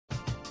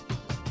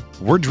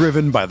We're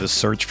driven by the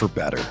search for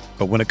better.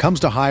 But when it comes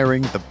to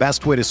hiring, the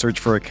best way to search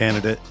for a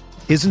candidate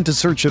isn't to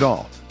search at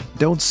all.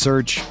 Don't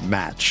search,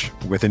 match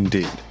with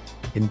Indeed.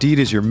 Indeed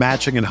is your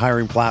matching and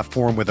hiring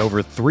platform with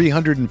over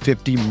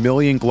 350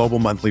 million global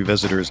monthly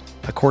visitors,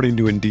 according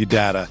to Indeed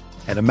data,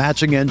 and a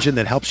matching engine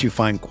that helps you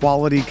find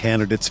quality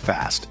candidates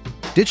fast.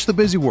 Ditch the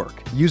busy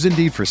work. Use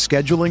Indeed for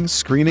scheduling,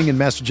 screening, and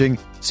messaging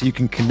so you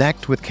can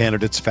connect with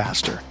candidates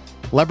faster.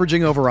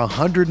 Leveraging over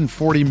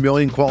 140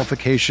 million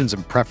qualifications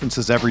and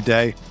preferences every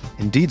day,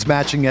 Indeed's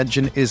matching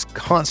engine is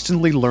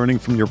constantly learning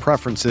from your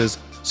preferences,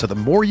 so the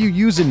more you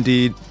use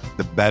Indeed,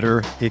 the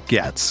better it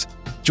gets.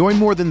 Join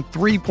more than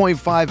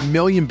 3.5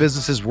 million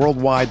businesses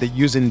worldwide that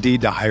use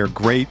Indeed to hire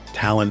great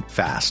talent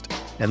fast.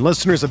 And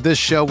listeners of this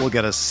show will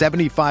get a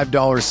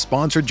 $75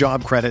 sponsored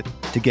job credit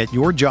to get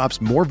your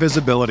jobs more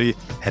visibility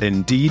at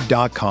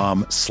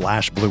Indeed.com/Blue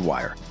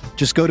Wire.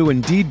 Just go to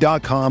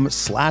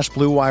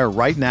Indeed.com/Blue Wire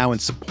right now and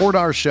support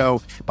our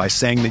show by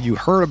saying that you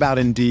heard about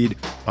Indeed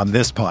on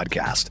this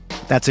podcast.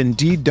 That's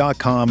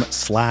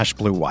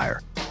Indeed.com/Blue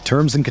Wire.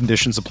 Terms and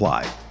conditions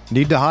apply.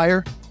 Need to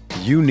hire?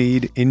 You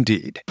need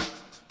Indeed.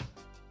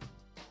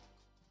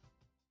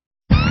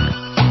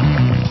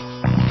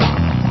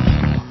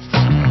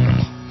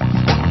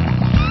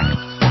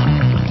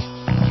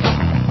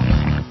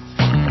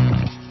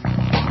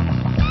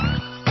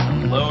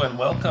 Hello and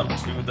welcome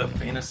to the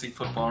Fantasy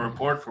Football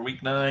Report for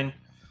Week 9,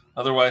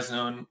 otherwise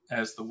known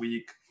as the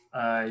week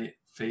I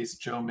face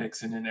Joe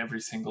Mixon in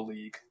every single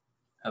league.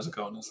 How's it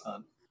going,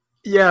 Hassan?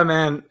 Yeah,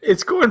 man,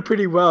 it's going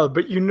pretty well,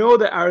 but you know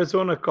the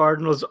Arizona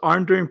Cardinals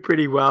aren't doing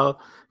pretty well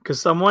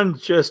because someone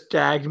just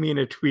tagged me in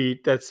a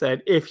tweet that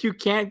said, if you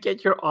can't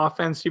get your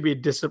offense to be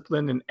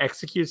disciplined and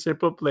execute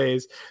simple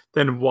plays,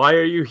 then why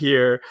are you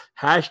here?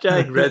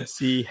 Hashtag Red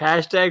Sea,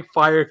 hashtag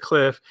Fire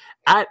Cliff,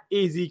 at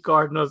AZ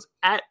Cardinals,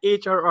 at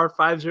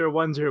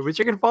HRR5010, which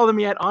you can follow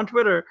me at on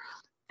Twitter.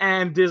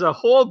 And there's a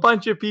whole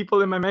bunch of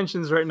people in my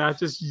mentions right now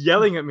just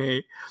yelling at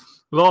me.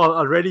 Lol,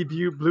 already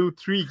blew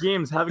 3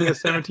 games, having a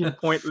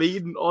 17-point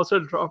lead and also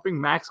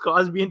dropping Max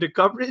Crosby into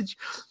coverage.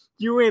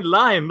 You ain't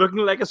lying, looking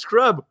like a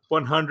scrub.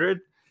 100.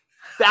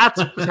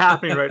 That's what's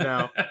happening right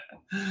now.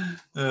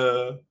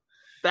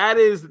 That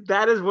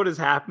is what is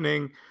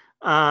happening.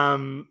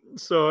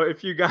 So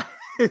if you guys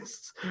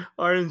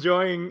are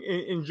enjoying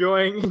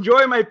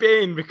my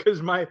pain,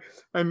 because my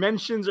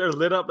mentions are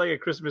lit up like a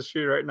Christmas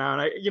tree right now,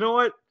 and you know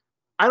what?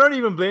 I don't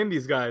even blame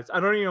these guys.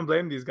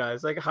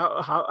 Like,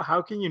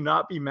 how can you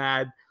not be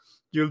mad?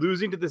 You're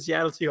losing to the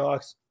Seattle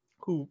Seahawks,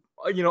 who,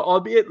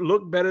 albeit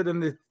look better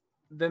than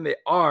they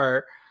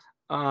are,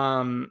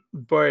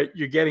 but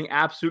you're getting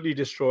absolutely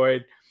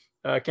destroyed.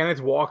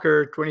 Kenneth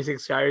Walker,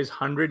 26 carries,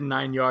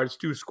 109 yards,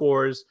 2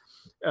 scores.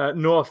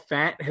 Noah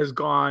Fant has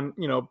gone,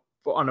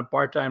 on a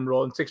part-time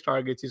role in 6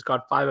 targets. He's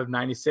got 5 of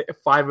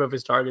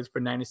his targets for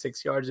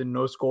 96 yards and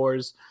no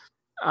scores.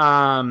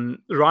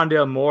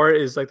 Rondale Moore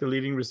is like the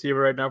leading receiver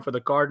right now for the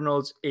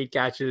Cardinals, 8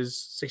 catches,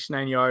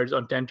 69 yards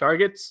on 10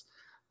 targets.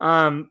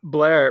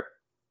 Blair,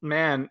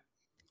 man,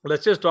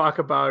 let's just talk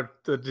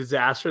about the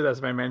disaster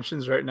that's my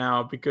mentions right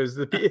now, because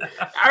the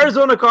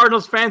Arizona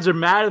Cardinals fans are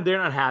mad and they're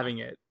not having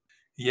it.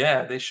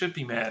 Yeah, they should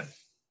be mad.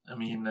 I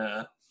mean,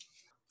 I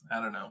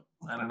don't know.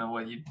 I don't know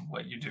what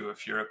you do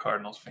if you're a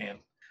Cardinals fan.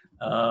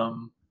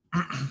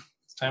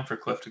 It's time for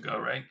Cliff to go,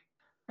 right?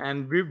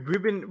 And we've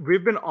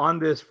been on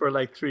this for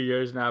like 3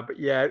 years now, but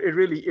yeah, it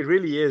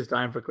really is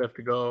time for Cliff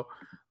to go.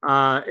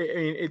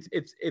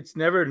 It's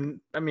never.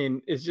 I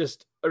mean, it's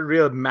just a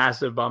real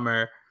massive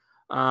bummer.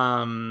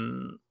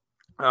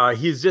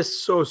 He's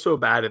just so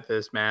bad at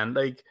this, man.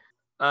 Like,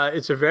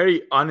 it's a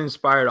very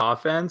uninspired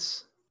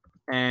offense,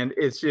 and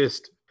it's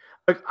just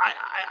like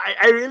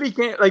I really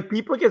can't. Like,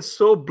 people get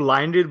so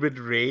blinded with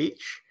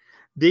rage,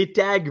 they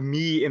tag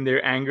me in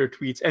their anger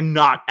tweets and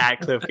not at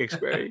Cliff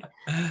Kingsbury.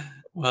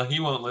 Well, he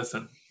won't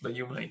listen, but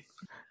you might.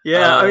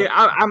 Yeah, I mean,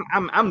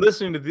 I'm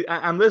listening to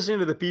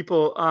the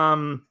people.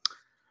 On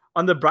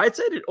the bright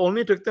side, it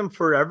only took them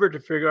forever to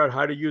figure out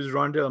how to use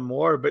Rondale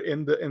Moore, but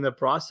in the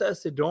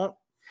process, they don't.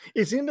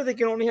 It seems that they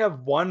can only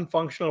have one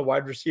functional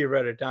wide receiver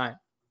at a time,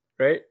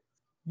 right?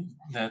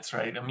 That's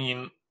right. I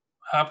mean,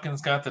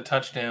 Hopkins got the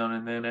touchdown,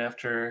 and then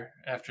after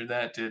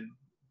that, did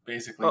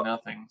basically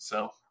nothing.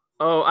 So.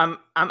 Oh,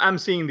 I'm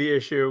seeing the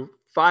issue.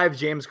 5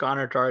 James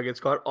Conner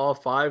targets, got all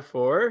 5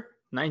 for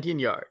 19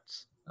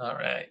 yards. All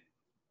right.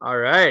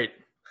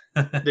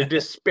 The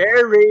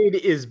despair raid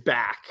is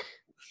back.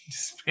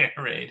 Despair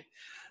raid.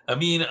 I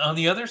mean, on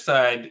the other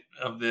side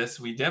of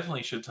this, we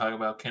definitely should talk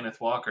about Kenneth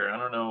Walker. I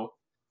don't know.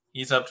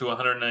 He's up to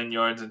 109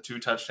 yards and 2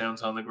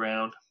 touchdowns on the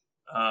ground.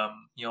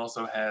 He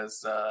also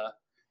has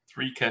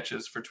 3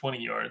 catches for 20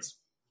 yards.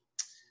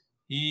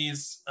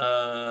 He's,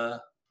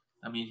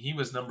 he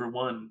was number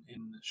 1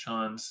 in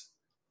Sean's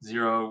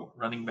 0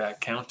 running back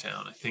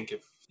countdown. I think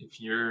if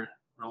you're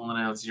rolling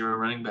out 0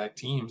 running back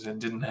teams and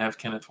didn't have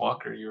Kenneth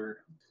Walker, you're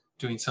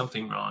doing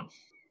something wrong.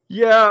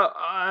 Yeah,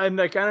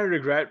 and I kind of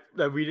regret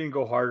that we didn't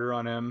go harder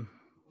on him.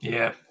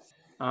 Yeah.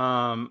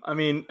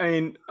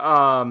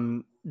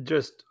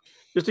 Just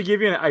to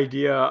give you an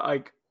idea,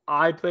 like,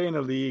 I play in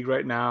a league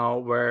right now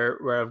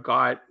where I've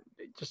got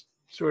just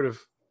sort of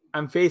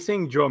I'm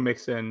facing Joe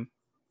Mixon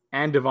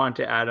and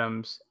Devontae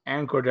Adams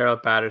and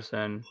Cordero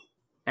Patterson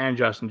and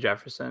Justin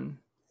Jefferson.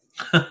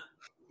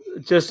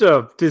 Just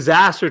a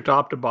disaster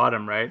top to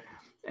bottom, right?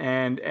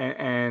 And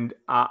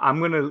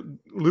I'm gonna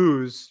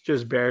lose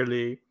just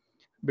barely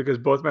because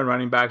both my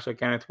running backs are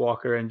Kenneth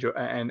Walker and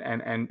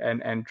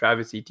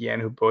Travis Etienne,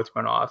 who both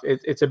went off.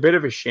 It's a bit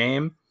of a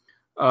shame,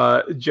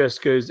 just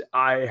because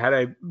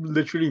I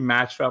literally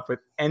matched up with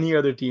any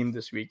other team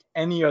this week,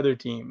 any other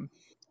team,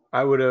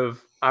 I would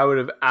have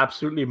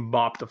absolutely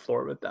mopped the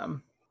floor with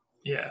them.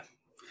 Yeah,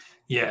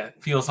 it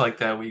feels like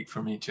that week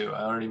for me too.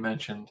 I already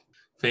mentioned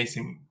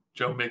facing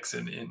Joe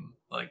Mixon in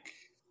like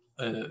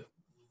an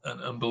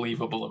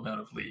unbelievable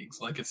amount of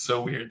leagues. Like it's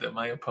so weird that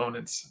my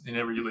opponents in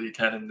every league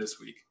had him this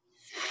week.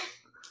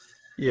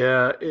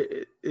 Yeah,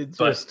 it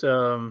just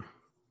I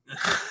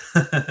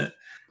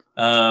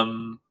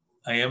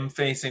am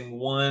facing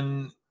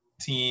one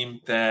team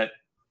that,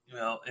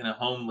 well, in a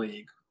home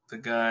league, the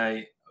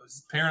guy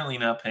was apparently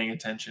not paying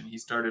attention. He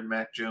started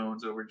Mac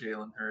Jones over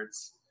Jalen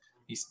Hurts.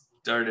 He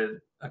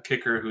started a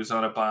kicker who's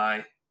on a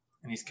bye,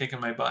 and he's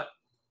kicking my butt.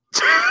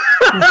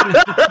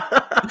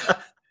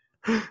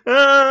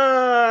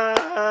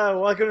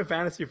 Welcome to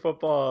fantasy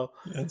football.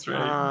 That's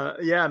right.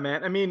 Yeah,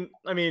 man. I mean,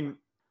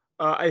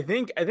 I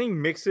think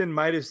Mixon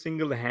might have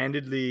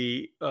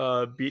single-handedly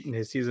beaten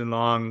his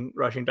season-long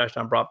rushing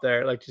touchdown prop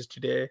there, like just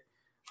today.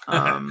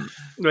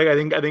 Like I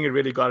think it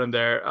really got him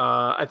there.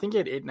 I think he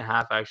had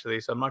 8.5 actually,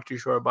 so I'm not too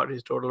sure about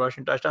his total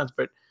rushing touchdowns.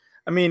 But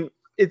I mean,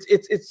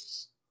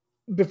 it's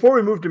before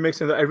we move to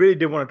Mixon, I really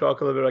did want to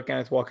talk a little bit about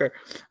Kenneth Walker.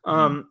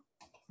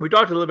 We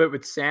talked a little bit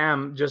with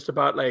Sam just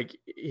about like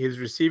his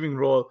receiving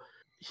role.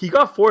 He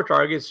got 4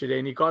 targets today,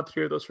 and he got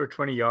 3 of those for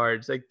 20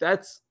 yards. Like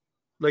that's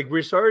like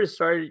we're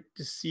starting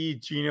to see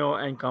Gino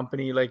and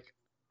company like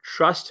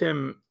trust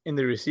him in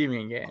the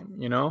receiving game,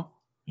 you know?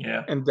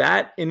 Yeah. And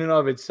that in and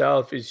of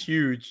itself is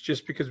huge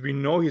just because we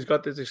know he's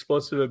got this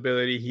explosive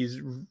ability. He's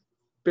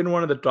been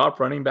one of the top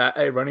running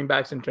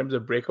backs in terms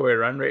of breakaway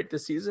run rate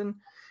this season.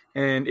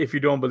 And if you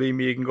don't believe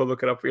me, you can go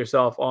look it up for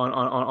yourself on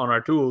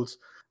our tools.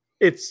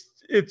 It's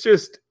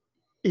just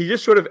he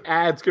just sort of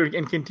adds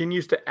and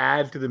continues to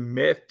add to the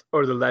myth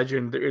or the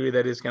legend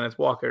that is Kenneth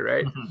Walker,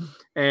 right? Mm-hmm.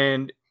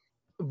 And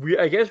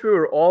I guess we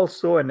were all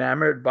so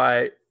enamored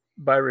by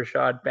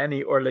Rashad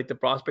Penny or like the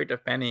prospect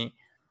of Penny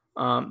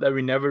that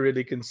we never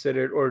really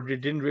considered or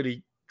didn't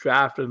really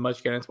draft as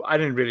much Kenneth. I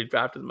didn't really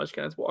draft as much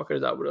Kenneth Walker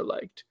as I would have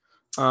liked.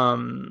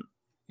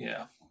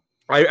 Yeah.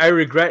 I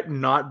regret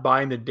not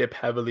buying the dip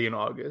heavily in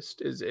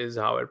August is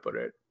how I'd put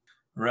it.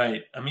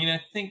 Right. I mean, I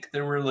think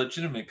there were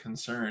legitimate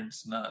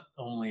concerns, not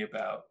only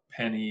about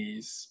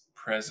Penny's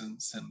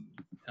presence and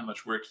how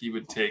much work he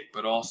would take,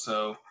 but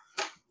also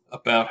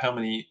about how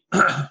many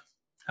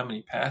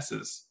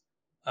passes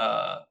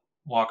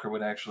Walker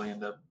would actually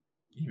end up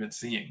even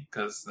seeing,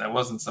 because that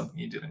wasn't something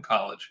he did in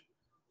college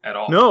at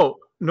all.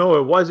 No,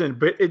 it wasn't.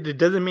 But it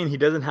doesn't mean he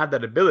doesn't have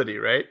that ability,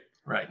 right?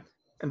 Right.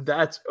 And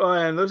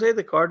and let's say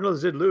the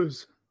Cardinals did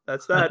lose.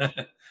 That's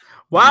that.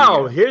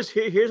 Wow, yeah.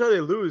 Here's how they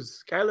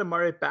lose. Kyler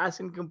Murray pass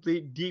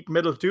incomplete, deep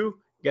middle 2.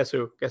 Guess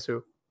who?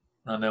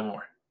 No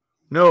more.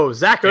 No,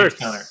 Zach Ertz.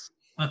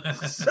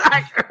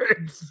 Zach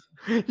Ertz.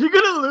 You're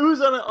gonna lose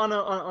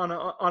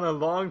on a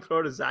long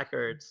throw to Zach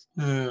Ertz.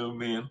 Oh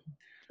man.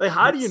 Like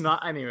how do you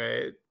not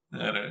anyway?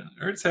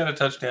 Ertz had a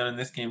touchdown in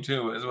this game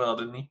too as well,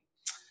 didn't he?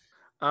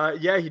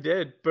 Yeah, he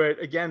did.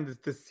 But again,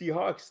 the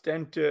Seahawks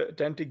tend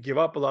to give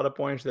up a lot of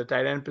points to the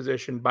tight end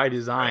position by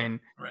design.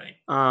 Right.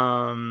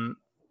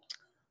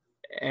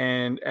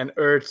 And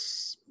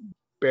Ertz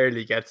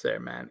barely gets there,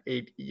 man.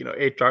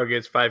 8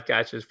 targets, 5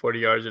 catches, 40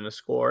 yards, and a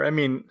score. I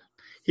mean,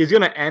 he's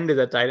gonna end as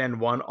a tight end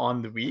 1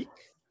 on the week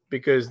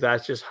because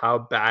that's just how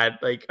bad.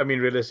 Like, I mean,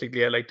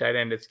 realistically, at like tight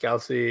end, it's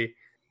Kelsey,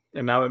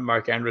 and now with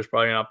Mark Andrews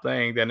probably not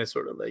playing, then it's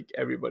sort of like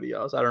everybody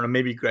else. I don't know,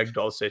 maybe Greg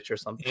Dulcich or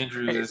something.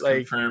 Andrews is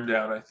like, confirmed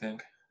out, I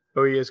think.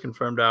 Oh, he is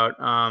confirmed out.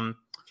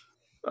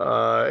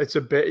 It's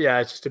a bit, yeah,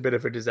 it's just a bit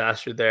of a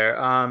disaster there.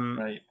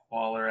 Right,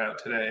 Waller out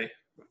today.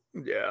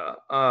 Yeah.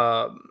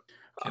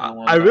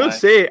 I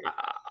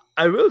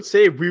will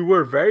say we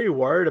were very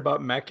worried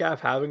about Metcalf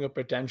having a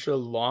potential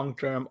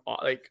long-term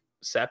like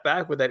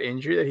setback with that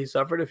injury that he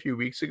suffered a few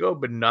weeks ago,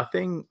 but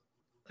nothing,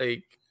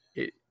 like,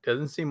 it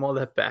doesn't seem all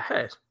that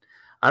bad.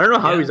 I don't know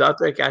how he's out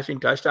there catching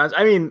touchdowns.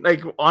 I mean,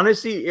 like,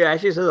 honestly, it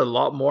actually says a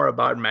lot more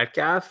about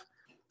Metcalf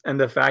and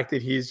the fact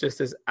that he's just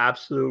this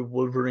absolute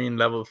Wolverine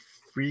level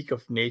freak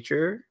of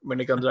nature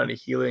when it comes down to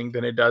healing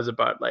than it does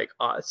about like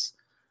us.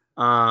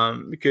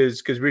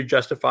 Because we're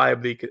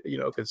justifiably,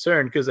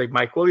 concerned because like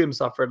Mike Williams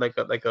suffered like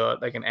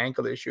an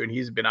ankle issue and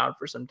he's been out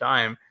for some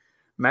time.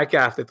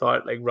 Metcalf, they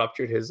thought like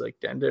ruptured his like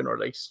tendon or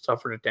like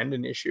suffered a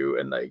tendon issue,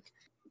 and like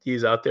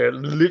he's out there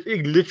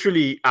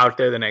literally out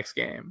there the next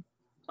game.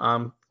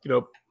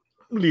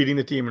 Leading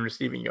the team in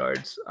receiving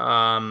yards.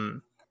 I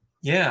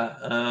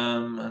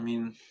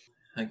mean,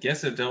 I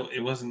guess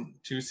it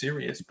wasn't too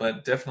serious,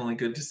 but definitely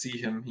good to see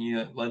him. He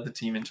led the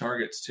team in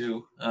targets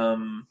too.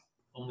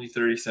 only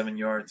 37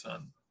 yards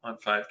on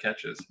 5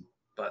 catches,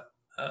 but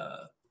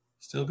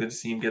still good to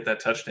see him get that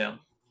touchdown.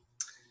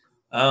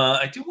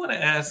 I do want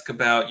to ask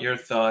about your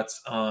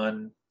thoughts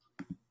on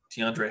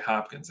DeAndre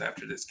Hopkins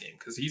after this game,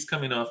 because he's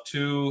coming off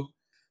 2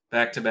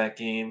 back-to-back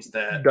games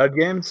that dud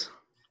games.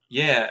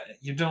 Yeah,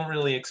 you don't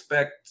really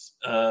expect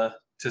to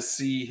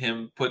see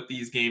him put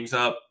these games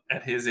up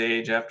at his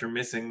age after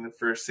missing the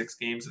first 6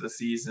 games of the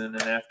season,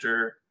 and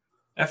after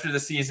the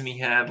season he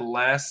had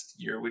last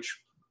year, which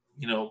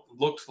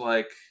looked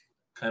like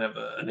kind of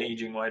an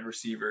aging wide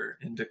receiver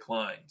in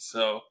decline.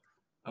 So,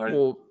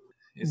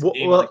 is a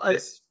game like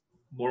this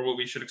more what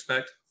we should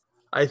expect?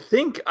 I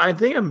think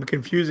I'm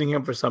confusing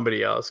him for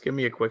somebody else. Give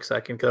me a quick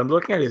second, because I'm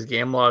looking at his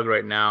game log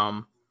right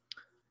now,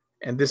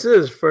 and this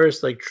is his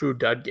first true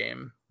dud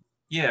game.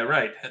 Yeah,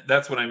 right.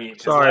 That's what I mean.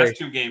 His Sorry. last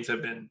 2 games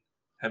have been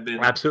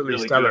absolutely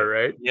really stellar, good.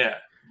 right? Yeah,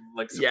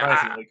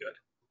 surprisingly good.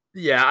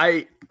 Yeah,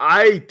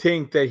 I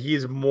think that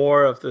he's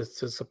more of the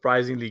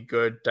surprisingly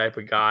good type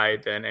of guy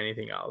than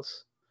anything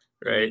else,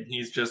 right? I mean,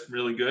 he's just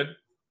really good.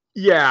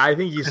 Yeah, I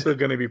think he's still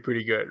going to be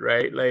pretty good,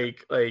 right?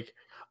 Like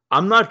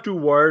I'm not too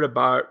worried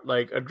about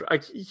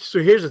so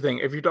here's the thing.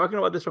 If you're talking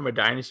about this from a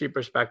dynasty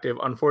perspective,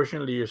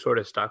 unfortunately you're sort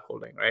of stuck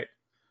holding, right?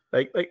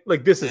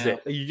 Like this is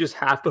it. You just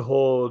have to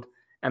hold,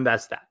 and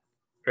that's that,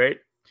 right?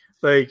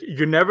 Like,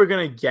 you're never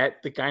going to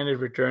get the kind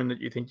of return that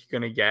you think you're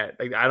going to get.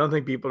 Like, I don't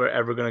think people are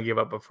ever going to give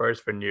up a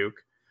first for Nuke.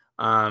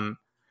 And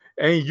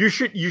you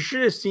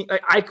should have seen,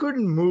 I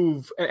couldn't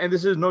move, and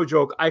this is no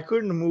joke, I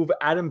couldn't move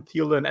Adam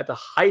Thielen at the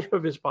height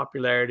of his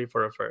popularity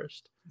for a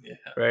first. Yeah.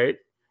 Right?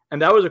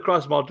 And that was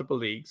across multiple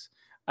leagues.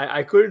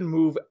 I couldn't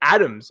move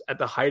Adams at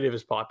the height of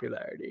his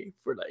popularity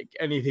for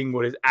anything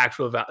with his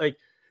actual value. Like,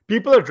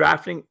 people are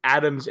drafting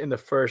Adams in the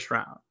first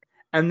round,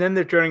 and then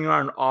they're turning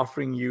around and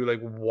offering you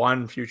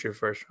one future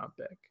first round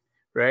pick,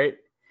 right?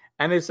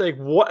 And it's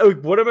what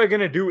am I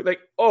gonna do?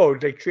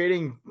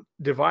 Trading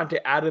Devontae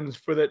Adams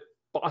for the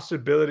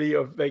possibility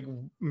of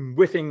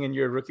whiffing in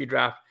your rookie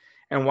draft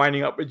and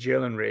winding up with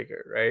Jalen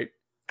Reagor, right?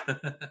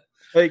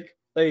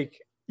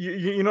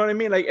 You know what I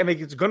mean?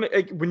 It's gonna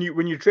when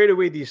you trade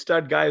away these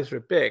stud guys for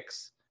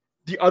picks,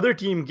 the other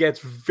team gets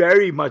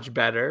very much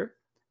better,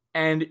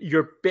 and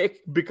your pick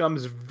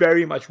becomes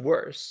very much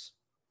worse.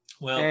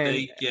 Well,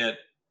 they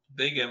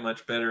get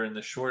much better in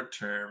the short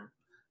term,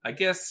 I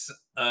guess.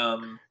 I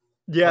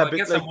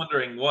guess I'm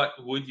wondering, what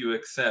would you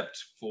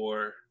accept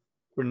for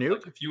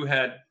Nuke? If you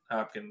had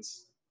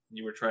Hopkins and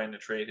you were trying to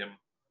trade him,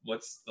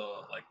 what's the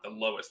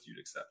lowest you'd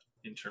accept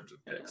in terms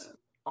of picks?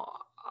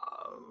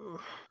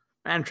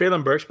 And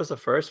Treylon Burks plus the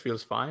first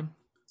feels fine.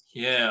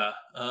 Yeah.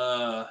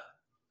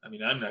 I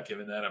mean, I'm not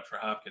giving that up for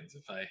Hopkins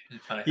if I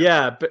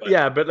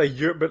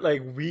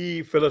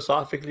we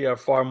philosophically are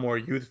far more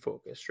youth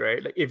focused,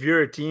 right? Like, if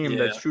you're a team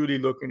that's truly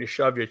looking to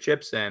shove your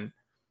chips in,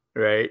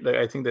 right?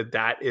 I think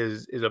that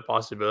is a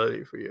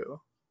possibility for you.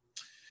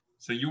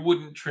 So you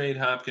wouldn't trade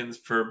Hopkins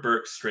for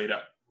Burks straight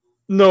up?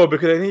 No,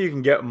 because I think you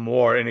can get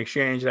more in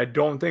exchange, and I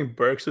don't think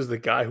Burks is the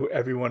guy who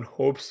everyone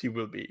hopes he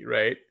will be,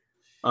 right?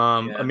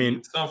 I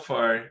mean, so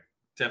far,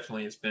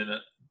 definitely it's been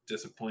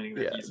disappointing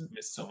that he's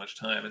missed so much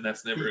time, and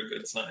that's never a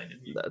good sign.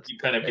 And you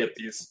kind of get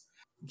these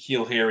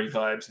N'Keal Harry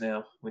vibes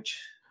now, which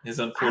is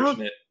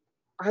unfortunate.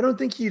 I don't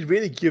think he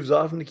really gives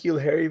off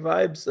N'Keal Harry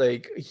vibes,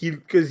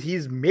 because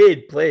he's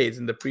made plays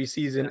in the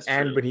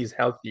preseason when he's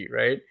healthy,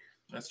 right?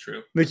 That's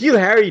true. N'Keal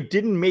Harry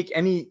didn't make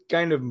any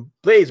kind of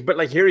plays, but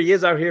here he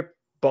is out here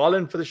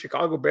balling for the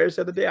Chicago Bears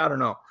the other day. I don't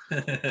know,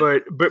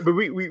 but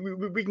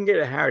we can get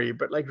a Harry,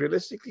 but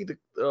realistically,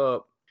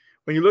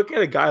 when you look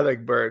at a guy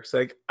like Burks,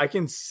 I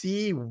can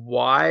see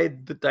why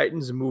the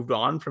Titans moved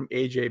on from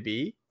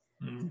AJB.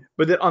 Mm-hmm.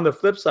 But then on the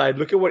flip side,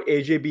 look at what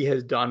AJB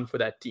has done for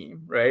that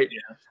team, right?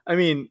 Yeah. I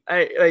mean,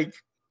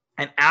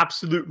 an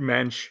absolute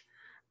mensch.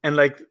 And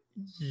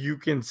you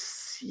can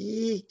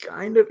see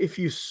kind of, if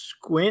you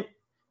squint,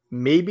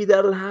 maybe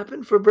that'll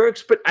happen for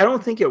Burks, but I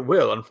don't think it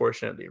will,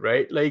 unfortunately,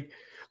 right?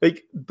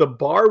 The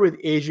bar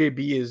with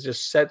AJB is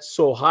just set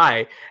so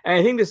high. And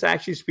I think this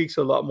actually speaks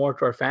a lot more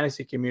to our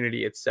fantasy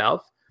community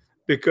itself,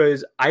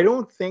 because I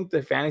don't think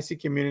the fantasy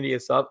community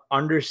itself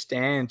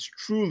understands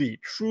truly,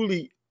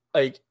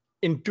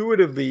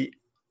 intuitively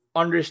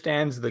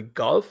understands the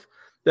gulf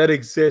that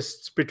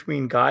exists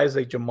between guys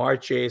like Jamar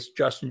Chase,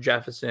 Justin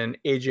Jefferson,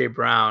 AJ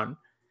Brown,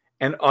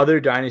 and other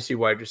dynasty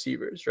wide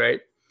receivers, right?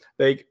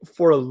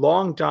 For a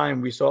long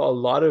time, we saw a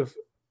lot of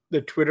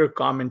the Twitter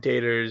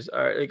commentators,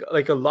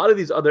 like a lot of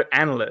these other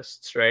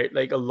analysts, right?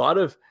 A lot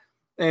of,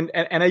 and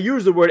I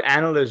use the word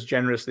analyst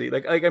generously.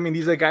 I mean,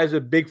 these are guys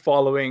with big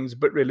followings,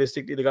 but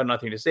realistically, they got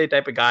nothing to say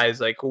type of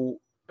guys. Who,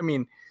 I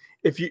mean,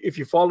 if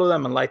you follow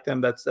them and like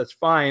them, that's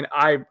fine.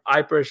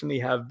 I personally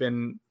have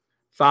been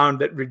found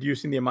that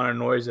reducing the amount of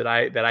noise that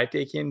I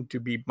take in to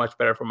be much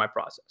better for my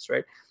process,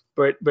 right?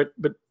 But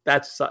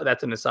that's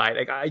an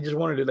aside. I just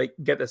wanted to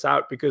get this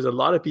out, because a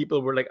lot of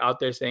people were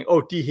out there saying,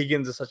 "Oh, T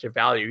Higgins is such a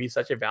value. He's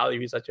such a value.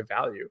 He's such a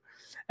value,"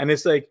 and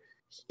it's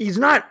he's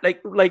not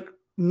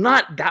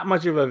not that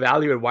much of a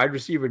value at wide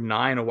receiver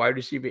 9 or wide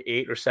receiver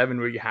 8 or 7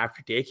 where you have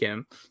to take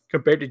him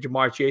compared to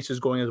Jamar Chase who's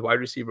going as wide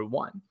receiver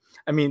 1.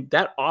 I mean,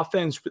 that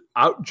offense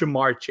without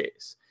Jamar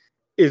Chase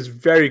is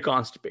very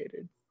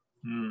constipated.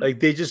 Like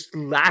they just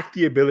lack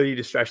the ability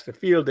to stretch the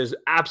field. There's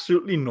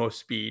absolutely no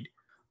speed.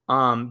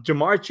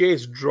 Jamar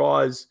Chase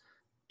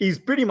he's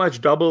pretty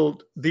much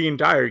doubled the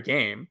entire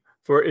game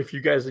for if you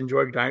guys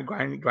enjoy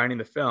grinding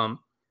the film.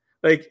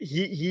 Like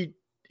he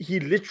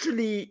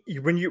literally,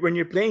 when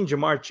you're playing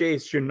Jamar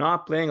Chase, you're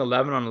not playing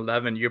 11 on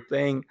 11. You're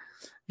playing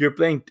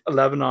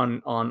 11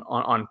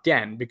 on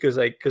 10 because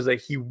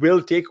he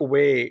will take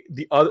away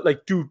the other,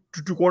 like two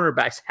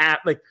cornerbacks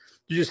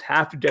you just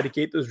have to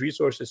dedicate those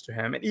resources to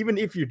him. And even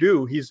if you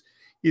do, he's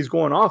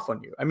going off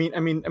on you. I mean,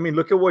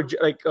 look at what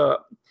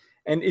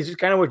and it's just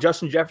kind of what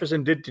Justin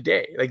Jefferson did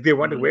today. Like they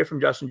went away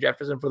from Justin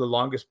Jefferson for the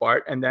longest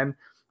part, and then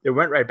they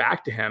went right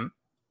back to him.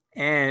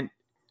 And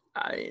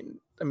I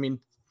mean,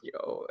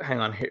 hang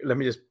on here. Let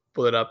me just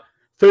pull it up.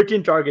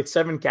 13 targets,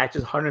 7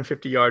 catches,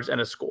 150 yards, and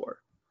a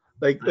score.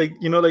 Like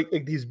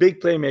these big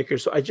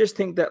playmakers. So I just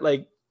think that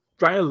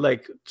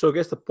so I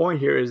guess the point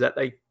here is that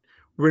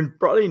we're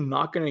probably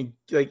not going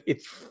to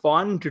it's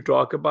fun to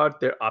talk about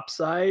their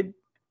upside,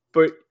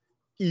 but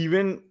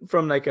even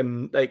from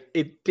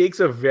it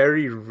takes a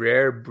very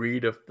rare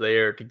breed of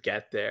player to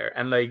get there.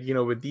 And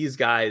with these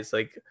guys,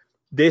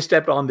 they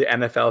stepped on the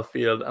NFL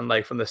field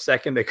and from the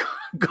second they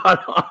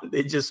got on,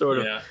 they just sort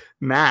of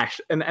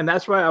mashed. And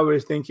that's why I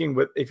was thinking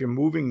if you're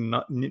moving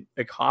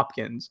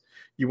Hopkins,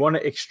 you want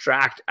to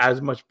extract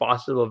as much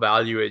possible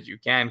value as you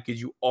can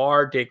because you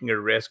are taking a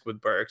risk with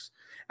Burks.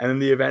 And in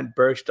the event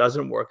Burks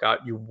doesn't work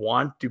out, you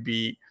want to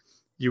be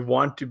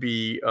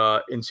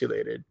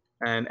insulated.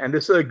 And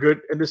this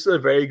is a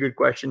very good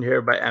question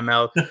here by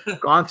ML.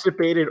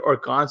 Constipated or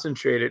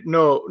concentrated?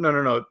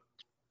 No.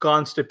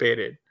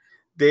 Constipated.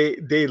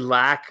 They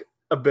lack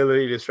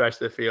ability to stretch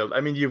the field.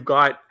 I mean, you've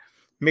got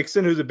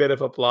Mixon, who's a bit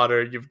of a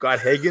plotter. You've got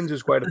Higgins,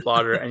 who's quite a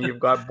plotter, and you've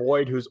got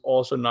Boyd, who's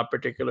also not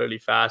particularly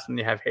fast, and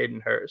you have Hayden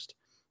Hurst.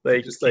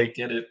 You just can't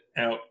get it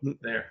out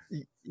there.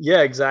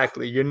 Yeah,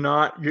 exactly. You're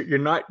not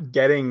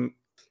getting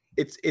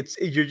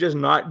you're just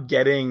not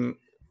getting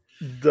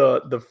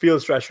the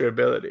field stretcher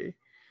ability.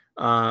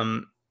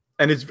 And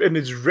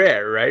it's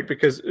rare, right?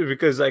 Because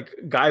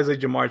guys like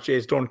Jamar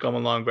Chase don't come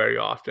along very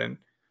often.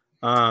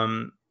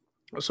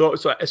 So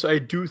I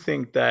do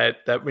think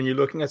that when you're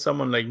looking at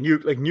someone like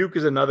Nuke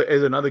is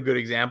another good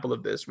example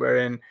of this,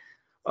 wherein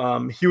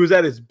he was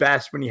at his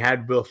best when he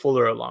had Will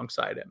Fuller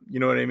alongside him. You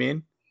know what I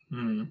mean?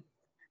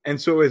 And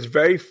so it's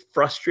very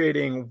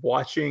frustrating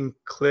watching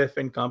Cliff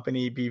and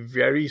company be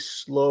very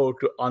slow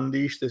to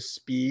unleash the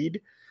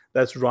speed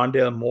that's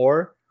Rondale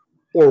Moore,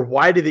 or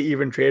why did they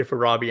even trade for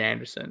Robbie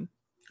Anderson,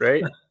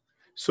 right?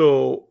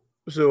 So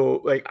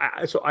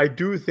I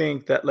do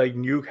think that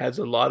Nuke has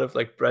a lot of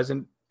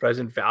present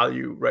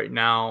value right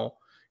now,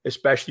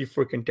 especially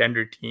for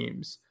contender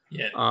teams.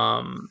 Yeah.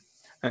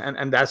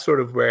 And that's sort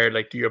of where,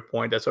 to your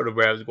point, that's sort of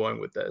where I was going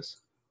with this.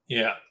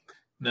 Yeah.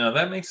 No,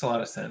 that makes a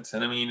lot of sense.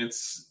 And I mean,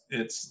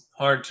 it's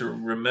hard to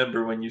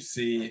remember when you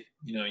see,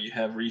 you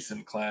have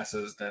recent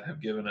classes that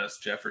have given us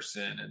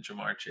Jefferson and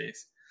Jamar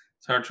Chase.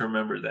 It's hard to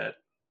remember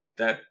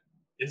that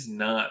is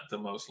not the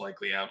most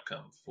likely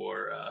outcome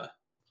for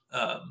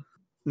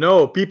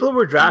no, people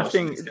were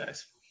drafting these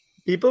guys.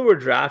 People were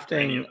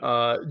drafting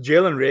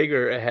Jalen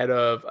Reagor ahead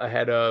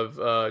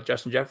of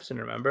Justin Jefferson,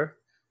 remember?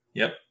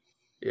 Yep.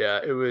 Yeah,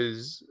 it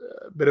was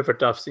a bit of a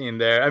tough scene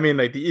there. I mean,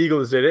 the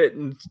Eagles did it,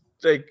 and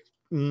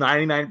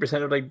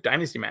 99% of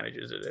dynasty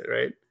managers did it,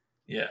 right?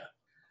 Yeah.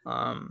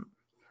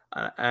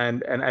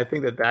 And I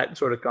think that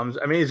sort of comes.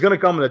 I mean, it's going to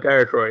come in the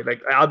territory.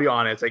 I'll be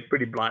honest,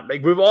 pretty blunt.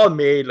 We've all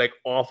made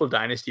awful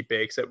dynasty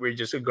picks that we're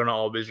just going to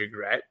always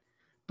regret.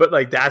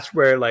 But that's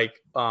where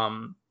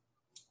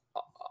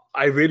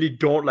I really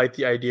don't like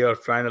the idea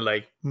of trying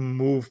to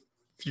move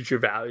future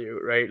value,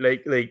 right?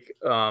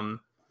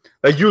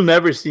 You'll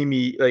never see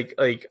me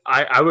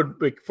I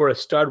would for a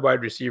stud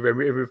wide receiver.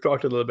 We've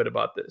talked a little bit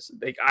about this.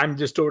 I'm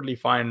just totally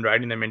fine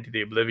riding them into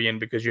the oblivion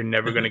because you're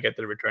never going to get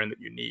the return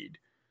that you need.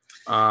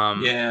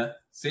 Yeah.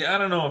 See, I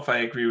don't know if I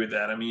agree with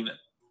that. I mean,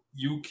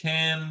 you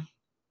can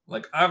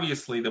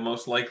obviously the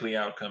most likely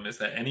outcome is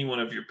that any one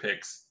of your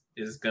picks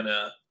is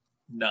gonna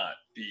not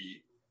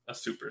be a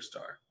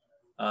superstar.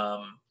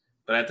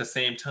 But at the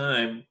same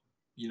time,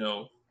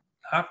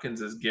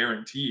 Hopkins is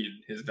guaranteed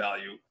his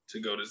value to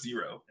go to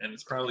 0, and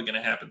it's probably going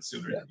to happen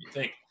sooner than you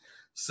think.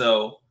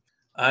 So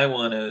I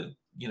want to,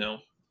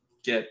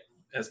 get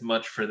as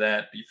much for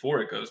that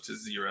before it goes to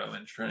 0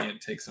 and try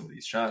and take some of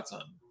these shots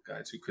on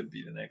guys who could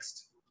be the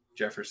next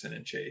Jefferson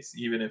and Chase.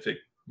 Even if it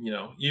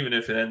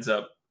ends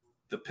up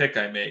the pick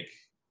I make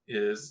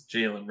is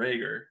Jalen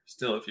Reagor,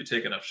 still, if you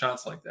take enough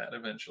shots like that,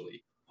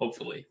 eventually,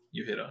 hopefully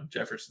you hit on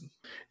Jefferson.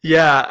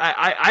 Yeah,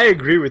 I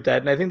agree with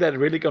that. And I think that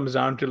really comes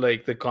down to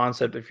the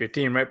concept of your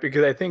team, right?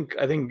 Because I think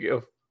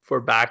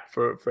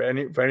for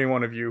any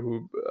one of you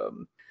who,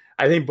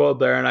 I think both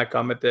Blair and I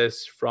come at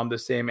this from the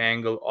same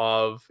angle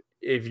of,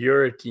 if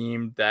you're a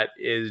team that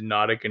is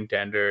not a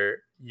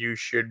contender, you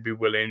should be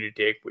willing to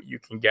take what you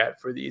can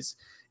get for these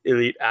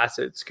elite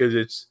assets, because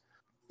it's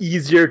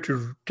easier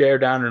to tear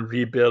down and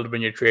rebuild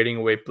when you're trading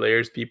away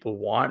players people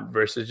want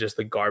versus just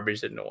the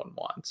garbage that no one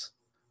wants,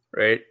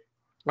 right?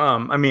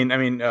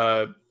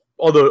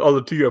 Although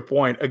to your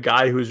point, a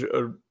guy who's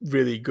a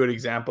really good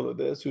example of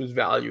this, whose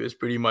value is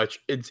pretty much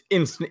it's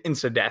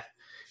instant death,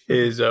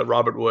 is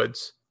Robert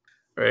Woods,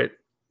 right?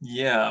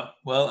 Yeah,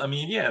 well, I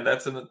mean, yeah,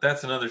 that's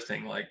another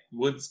thing. Like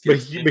Woods,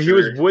 Woods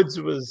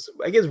is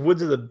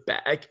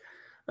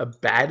a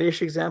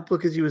badish example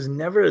because he was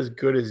never as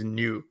good as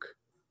Nuke.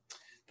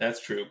 That's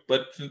true,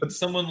 but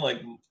someone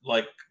like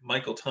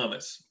Michael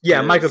Thomas.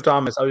 Michael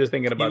Thomas. I was just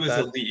thinking about that.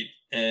 He was elite,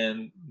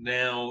 and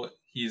now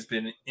he's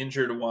been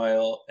injured a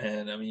while.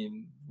 And I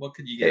mean, what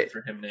could you get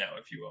for him now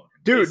if you own him?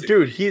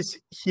 Dude, he's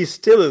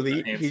still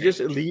elite. He's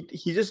just elite.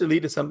 He's just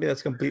elite to something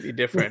that's completely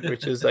different,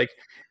 which is like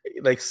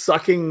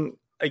sucking,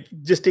 like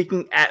just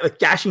taking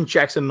cashing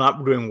checks and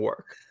not doing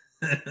work.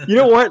 You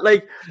know what?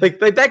 Like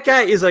that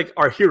guy is like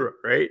our hero,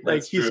 right?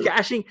 Like he's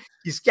cashing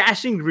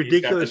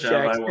ridiculous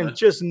checks and he's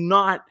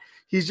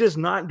just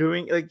not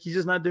doing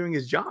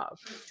his job.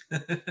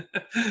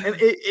 And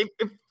it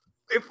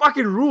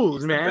fucking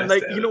rules, man.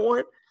 Like, you know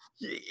what?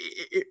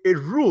 It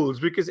rules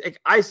because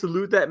I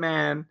salute that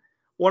man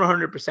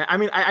 100%. I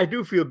mean, I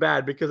do feel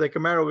bad because like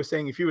Camaro was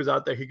saying, if he was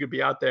out there, he could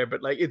be out there.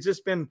 But like, it's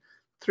just been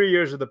 3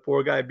 years of the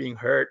poor guy being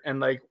hurt and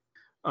like,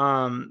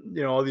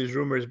 all these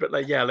rumors. But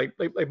like, yeah, like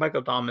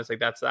Michael Thomas, like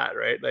that's that,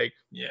 right? Like,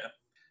 yeah.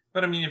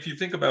 But I mean, if you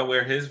think about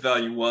where his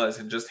value was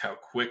and just how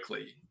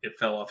quickly it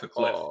fell off a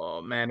cliff.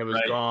 Oh man, it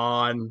was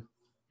gone.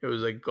 It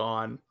was like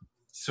gone.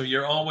 So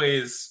you're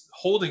always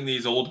holding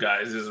these old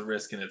guys is a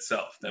risk in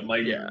itself. That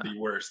might even be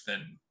worse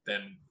than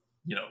a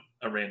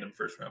random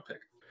first round pick.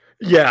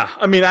 Yeah,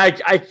 I mean,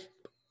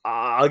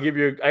 I'll give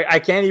you. I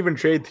can't even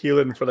trade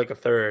Thielen for like a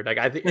third. Like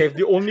I think if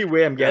the only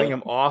way I'm getting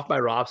him off my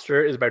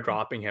roster is by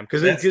dropping him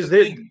because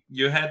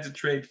you had to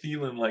trade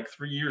Thielen like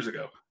 3 years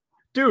ago.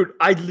 Dude,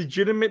 I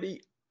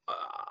legitimately.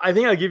 I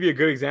think I'll give you a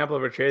good example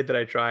of a trade that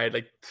I tried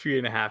like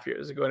 3.5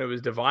 years ago, and it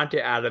was Devontae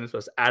Adams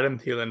plus Adam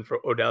Thielen for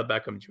Odell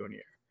Beckham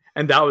Jr.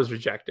 And that was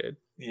rejected.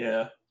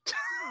 Yeah.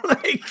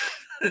 Like,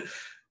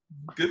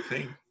 good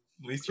thing.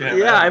 At least you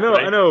have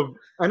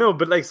I know.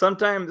 But like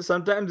sometimes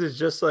it's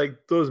just like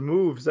those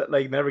moves that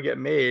like never get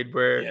made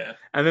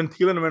and then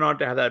Thielen went on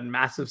to have that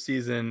massive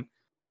season.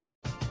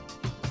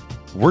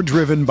 We're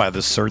driven by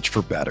the search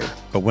for better.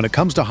 But when it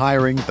comes to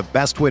hiring, the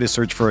best way to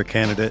search for a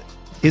candidate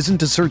isn't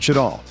to search at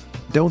all.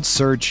 Don't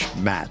search,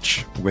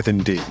 match with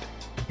Indeed.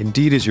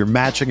 Indeed is your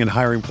matching and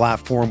hiring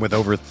platform with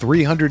over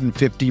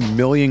 350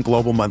 million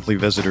global monthly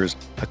visitors,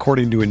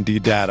 according to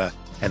Indeed data,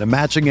 and a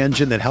matching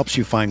engine that helps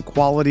you find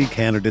quality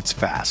candidates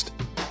fast.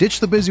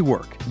 Ditch the busy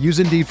work. Use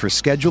Indeed for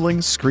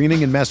scheduling,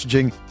 screening, and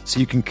messaging so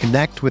you can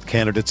connect with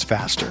candidates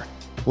faster.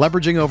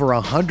 Leveraging over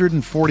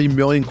 140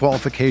 million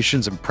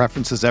qualifications and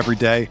preferences every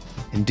day,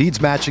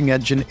 Indeed's matching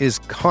engine is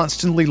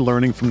constantly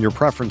learning from your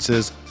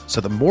preferences, so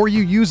the more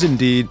you use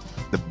Indeed,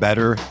 the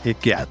better it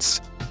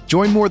gets.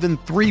 Join more than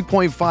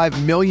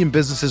 3.5 million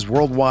businesses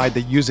worldwide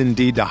that use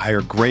Indeed to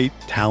hire great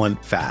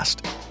talent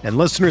fast. And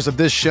listeners of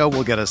this show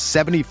will get a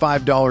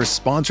 $75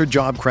 sponsored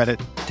job credit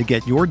to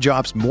get your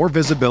jobs more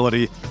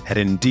visibility at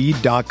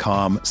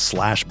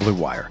Indeed.com/Blue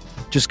Wire.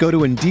 Just go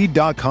to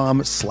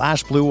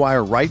Indeed.com/Blue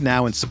Wire right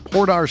now and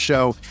support our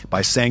show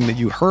by saying that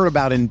you heard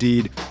about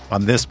Indeed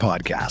on this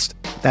podcast.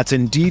 That's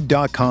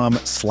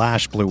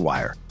Indeed.com/Blue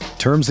Wire.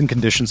 Terms and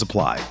conditions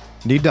apply.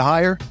 Need to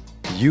hire?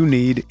 You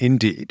need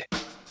Indeed.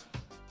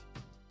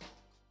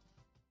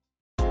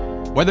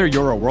 Whether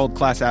you're a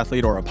world-class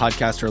athlete or a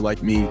podcaster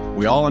like me,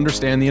 we all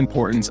understand the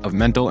importance of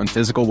mental and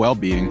physical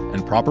well-being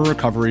and proper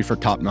recovery for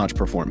top-notch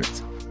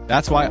performance.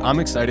 That's why I'm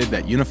excited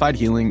that Unified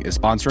Healing is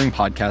sponsoring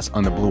podcasts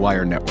on the Blue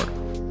Wire Network.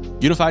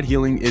 Unified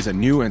Healing is a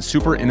new and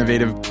super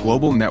innovative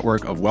global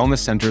network of wellness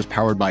centers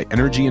powered by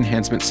Energy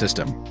Enhancement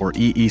System, or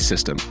EE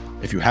System.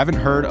 If you haven't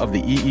heard of the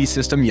EE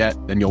System yet,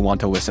 then you'll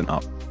want to listen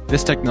up.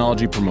 This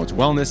technology promotes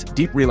wellness,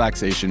 deep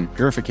relaxation,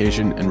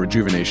 purification, and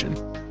rejuvenation.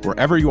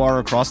 Wherever you are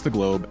across the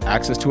globe,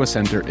 access to a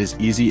center is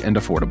easy and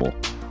affordable.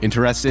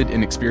 Interested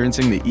in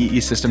experiencing the EE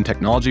System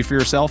technology for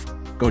yourself?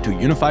 Go to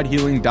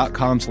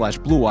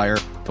unifiedhealing.com/Blue Wire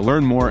to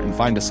learn more and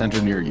find a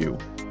center near you.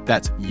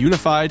 That's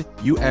unified,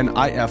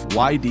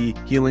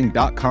 UNIFYD,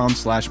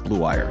 healing.com/Blue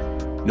Wire.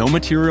 No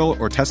material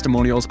or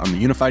testimonials on the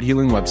Unified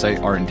Healing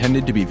website are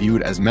intended to be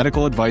viewed as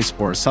medical advice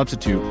or a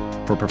substitute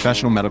for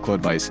professional medical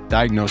advice,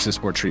 diagnosis,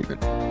 or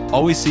treatment.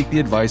 Always seek the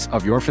advice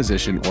of your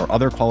physician or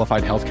other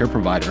qualified healthcare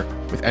provider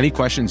with any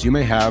questions you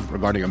may have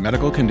regarding a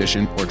medical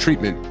condition or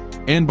treatment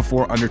and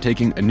before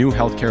undertaking a new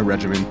healthcare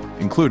regimen,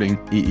 including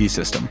EE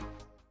System.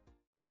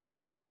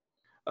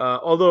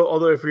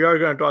 Although if we are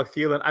going to talk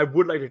Thielen, I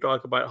would like to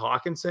talk about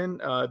Hawkinson,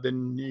 the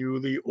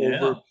newly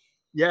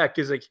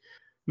because like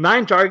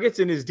 9 targets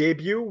in his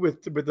debut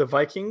with the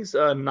Vikings,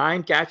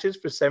 9 catches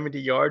for 70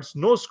 yards,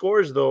 no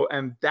scores though,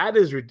 and that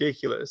is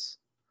ridiculous.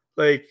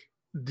 Like,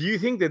 do you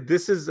think that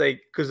this is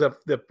like because of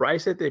the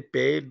price that they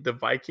paid, the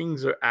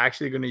Vikings are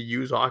actually going to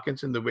use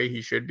Hawkinson the way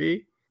he should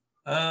be?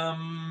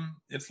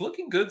 It's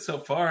looking good so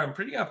far. I'm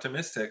pretty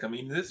optimistic. I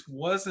mean, this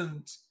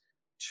wasn't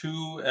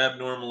too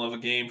abnormal of a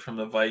game from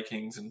the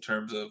Vikings in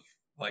terms of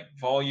like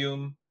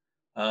volume.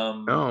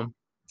 No.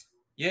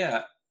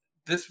 Yeah,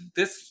 this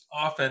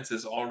offense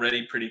is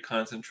already pretty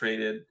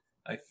concentrated.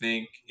 I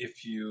think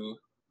if you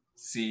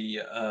see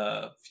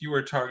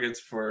fewer targets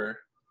for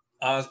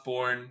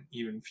Osborne,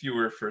 even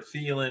fewer for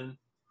Thielen,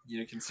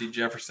 you can see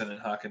Jefferson and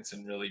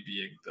Hawkinson really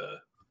being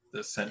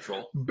the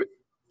central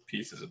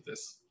pieces of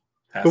this.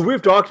 But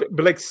we've talked,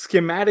 but like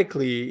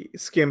schematically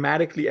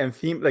and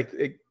theme,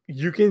 like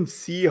you can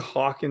see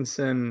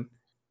Hawkinson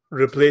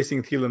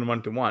replacing Thielen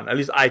 1-to-1. At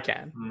least I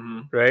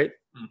can, right?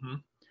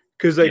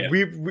 Because like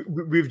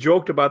we've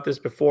joked about this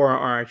before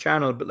on our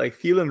channel, but like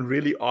Thielen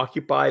really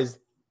occupies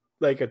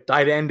like a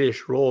tight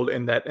endish role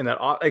in that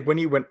like when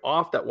he went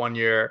off that 1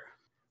 year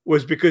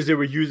was because they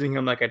were using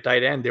him like a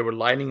tight end. They were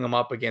lining him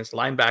up against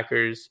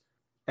linebackers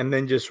and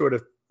then just sort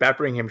of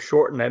peppering him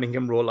short and letting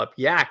him roll up.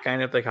 Yeah,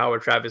 kind of like how a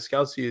Travis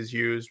Kelce is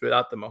used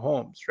without the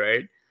Mahomes,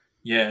 right?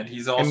 Yeah, and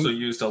he's also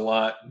used a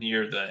lot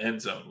near the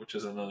end zone, which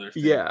is another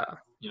thing. Yeah,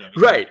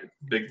 right.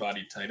 Big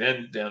body tight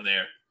end down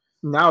there.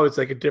 Now it's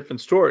like a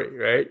different story,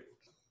 right?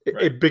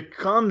 It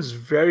becomes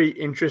very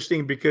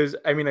interesting because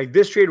I mean, like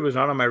this trade was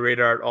not on my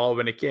radar at all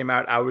when it came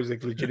out. I was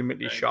like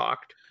legitimately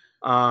shocked.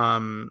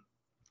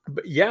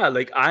 But yeah,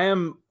 like I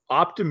am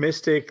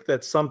optimistic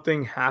that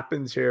something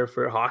happens here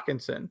for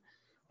Hawkinson.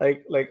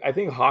 Like I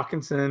think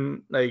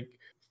Hawkinson, like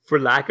for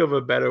lack of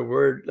a better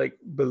word, like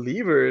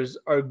believers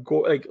are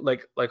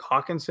like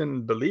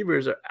Hawkinson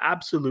believers are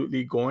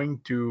absolutely going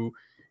to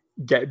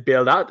get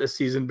bailed out this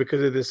season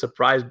because of this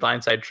surprise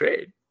blindside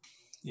trade.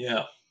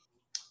 Yeah.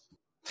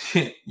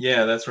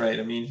 Yeah, that's right.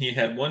 I mean, he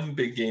had one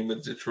big game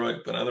with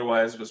Detroit, but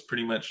otherwise was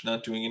pretty much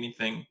not doing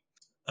anything.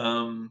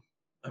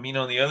 I mean,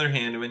 on the other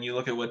hand, when you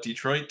look at what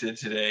Detroit did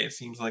today, it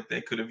seems like they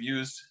could have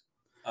used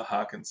a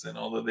Hawkinson,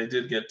 although they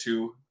did get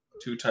two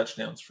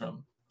touchdowns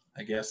from,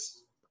 I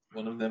guess,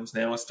 one of them's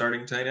now a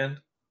starting tight end.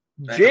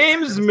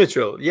 James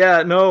Mitchell.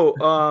 Yeah,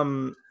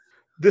 no.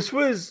 This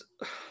was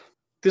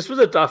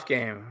a tough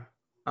game.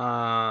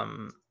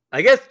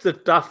 I guess the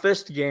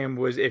toughest game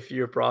was if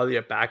you're probably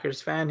a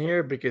Packers fan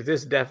here, because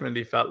this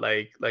definitely felt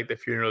like the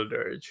funeral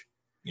dirge.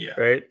 Yeah.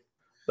 Right.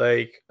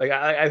 Like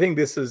I think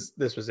this was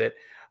it.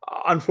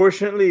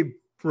 Unfortunately,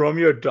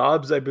 Romeo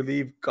Doubs, I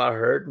believe, got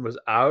hurt and was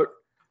out.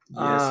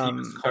 Yes, he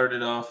was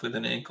carted off with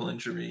an ankle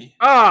injury.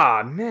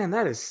 Ah, man,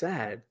 that is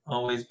sad.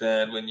 Always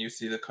bad when you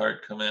see the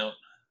card come out.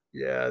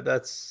 Yeah,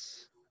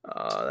 that's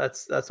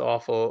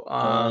awful.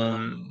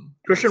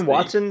 Christian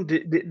Watson,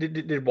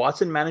 did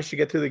Watson manage to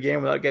get through the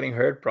game without getting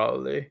hurt?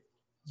 Probably.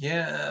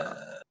 Yeah.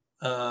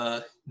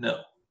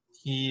 No,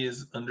 he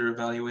is under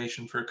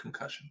evaluation for a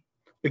concussion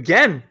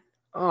again.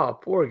 Oh,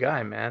 poor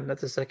guy, man.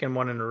 That's the second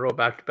one in a row,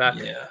 back to back.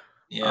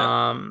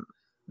 Yeah.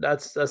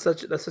 That's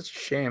such a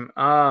shame.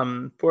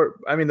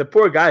 The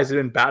poor guy has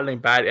been battling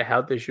bad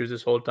health issues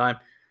this whole time.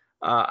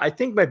 I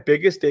think my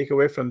biggest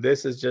takeaway from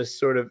this is just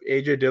sort of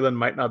AJ Dillon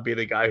might not be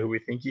the guy who we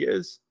think he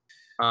is.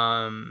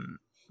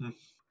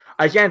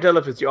 I can't tell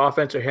if it's the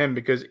offense or him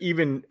because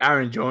even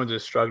Aaron Jones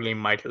is struggling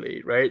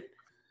mightily, right?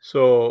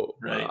 So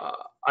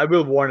I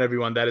will warn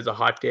everyone that is a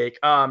hot take.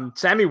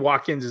 Sammy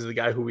Watkins is the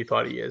guy who we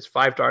thought he is.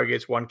 5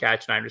 targets, 1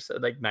 catch, 9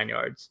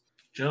 yards.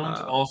 Jones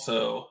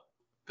also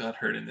got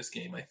hurt in this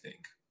game, I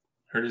think.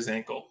 Hurt his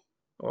ankle.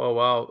 Oh,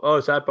 wow.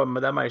 Oh, so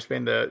that might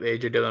explain the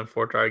AJ Dillon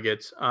 4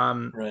 targets.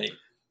 Right.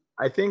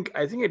 I think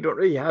I don't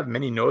really have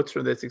many notes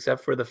from this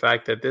except for the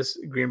fact that this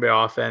Green Bay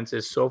offense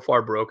is so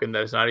far broken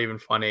that it's not even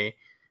funny.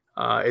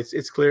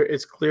 It's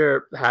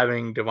clear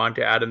having Devontae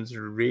Adams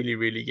really,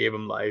 really gave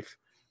him life.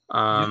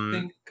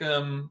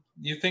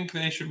 You think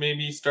they should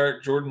maybe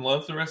start Jordan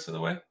Love the rest of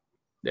the way?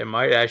 They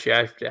might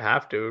actually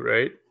have to,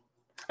 right?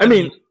 I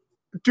mean,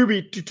 to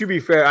be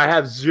fair, I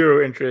have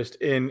zero interest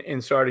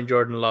in starting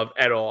Jordan Love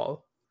at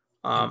all.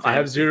 I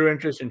have zero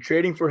interest in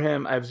trading for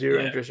him. I have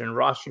zero interest in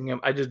rostering him.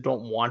 I just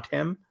don't want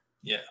him.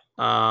 Yeah.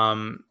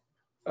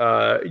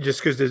 Just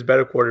because there's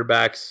better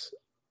quarterbacks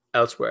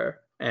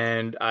elsewhere,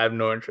 and I have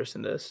no interest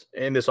in this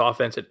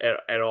offense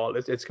at all.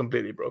 It's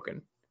completely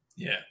broken.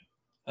 Yeah.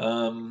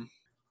 I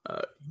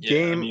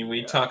mean,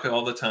 we talk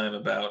all the time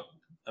about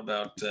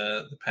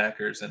the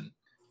Packers and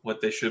what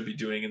they should be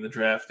doing in the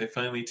draft. They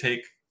finally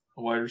take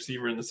a wide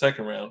receiver in the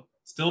second round.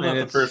 Still not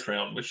the first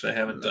round, which they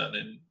haven't done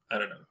in, I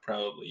don't know,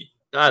 probably.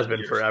 That's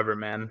been forever,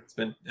 man. It's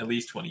been at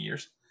least 20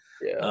 years.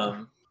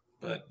 Yeah.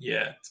 But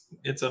yeah,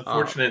 it's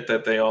unfortunate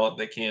that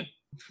they can't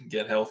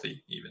get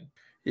healthy even.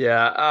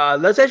 Yeah.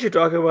 Let's actually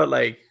talk about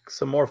like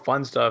some more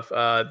fun stuff.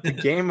 The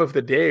game of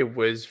the day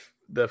was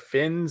the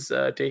Finns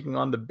taking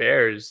on the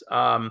Bears.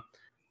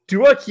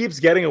 Tua keeps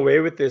getting away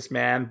with this,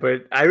 man,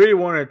 but I really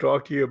want to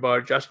talk to you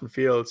about Justin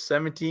Fields.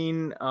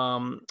 17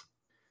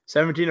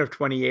 of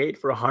 28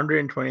 for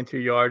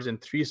 123 yards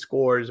and 3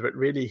 scores, but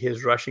really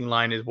his rushing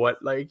line is what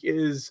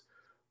is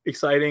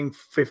exciting.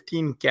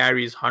 15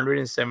 carries,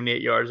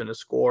 178 yards and a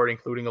score,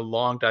 including a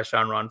long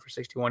touchdown run for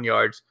 61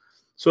 yards.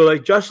 So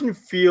Justin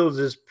Fields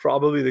is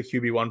probably the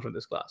QB1 from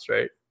this class,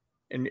 right?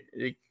 And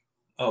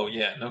Oh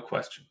yeah, no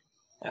question.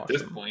 Awesome. At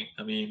this point,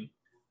 I mean,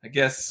 I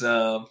guess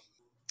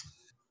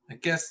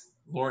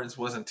Lawrence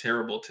wasn't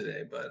terrible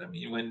today, but I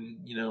mean,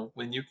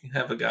 when you can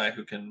have a guy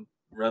who can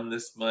run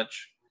this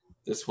much,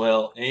 this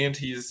well, and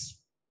he's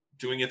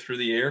doing it through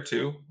the air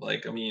too.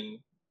 Like, I mean,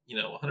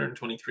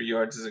 123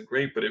 yards isn't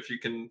great, but if you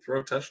can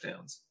throw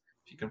touchdowns,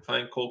 if you can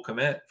find Cole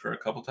Kmet for a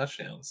couple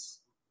touchdowns,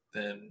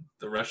 then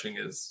the rushing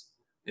is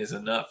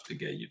enough to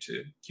get you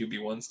to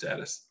QB1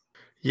 status.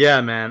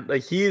 Yeah, man.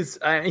 Like he's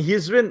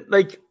been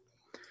like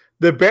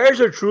the Bears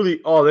are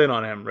truly all in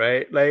on him,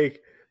 right?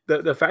 Like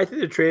the fact that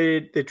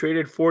they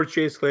traded for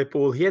Chase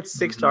Claypool. He had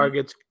 6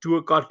 targets,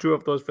 got 2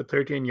 of those for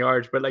 13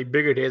 yards, but like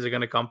bigger days are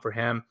going to come for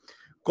him.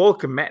 Cole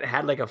Kmet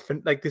had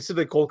this is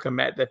the Cole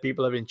Kmet that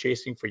people have been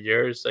chasing for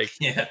years. Like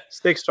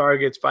 6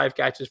 targets, 5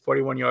 catches,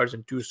 41 yards,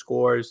 and 2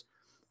 scores.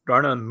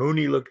 Darnell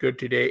Mooney looked good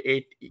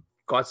today.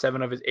 Got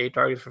 7 of his 8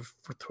 targets for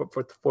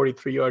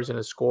 43 yards and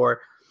a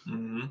score.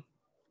 Mm-hmm.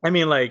 I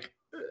mean, like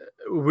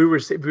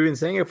we've been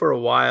saying it for a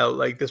while.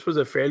 Like this was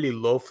a fairly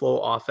low flow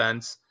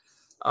offense.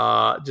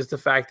 Just the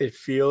fact that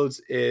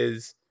Fields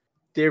this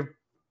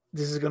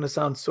is going to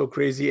sound so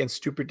crazy and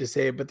stupid to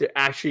say, but they're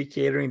actually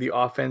catering the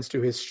offense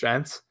to his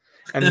strengths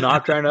and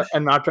not trying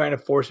to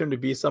force him to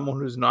be someone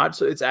who's not.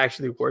 So it's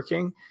actually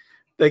working.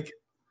 Like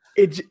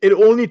it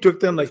only took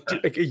them like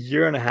a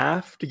year and a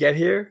half to get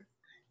here.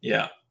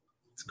 Yeah.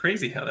 It's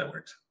crazy how that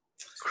works.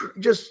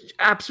 Just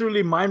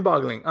absolutely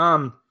mind-boggling.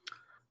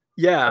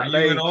 Yeah. Are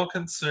you at all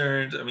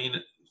concerned? I mean,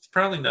 it's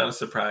probably not a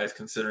surprise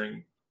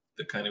considering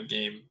the kind of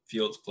game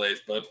Fields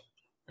plays, but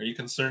are you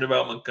concerned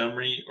about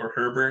Montgomery or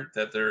Herbert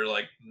that they're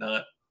like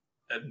not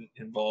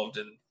involved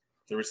in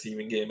the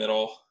receiving game at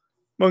all?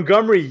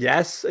 Montgomery,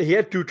 yes. He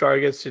had 2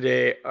 targets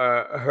today.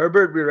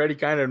 Herbert, we already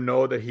kind of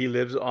know that he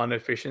lives on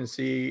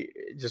efficiency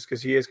just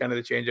because he is kind of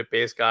the change of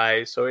pace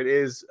guy. So it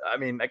is, I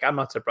mean, like I'm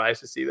not surprised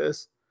to see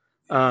this.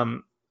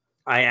 I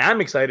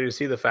am excited to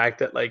see the fact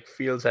that like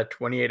Fields had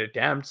 28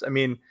 attempts. I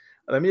mean,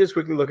 let me just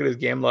quickly look at his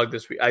game log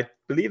this week. I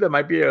believe that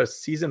might be a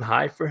season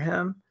high for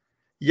him.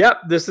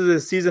 Yep, this is a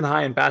season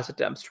high in pass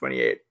attempts,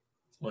 28.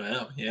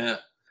 Wow, yeah.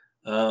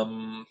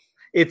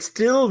 It's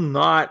still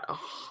not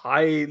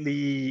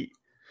highly.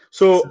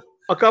 So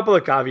a couple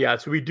of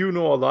caveats. We do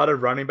know a lot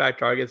of running back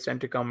targets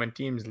tend to come when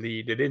teams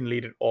lead. They didn't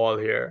lead at all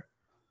here.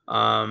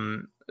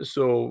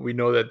 So we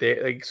know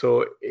that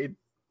so it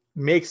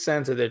makes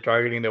sense that they're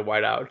targeting the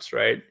wideouts,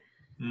 right?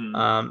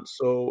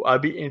 So I'll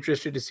be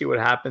interested to see what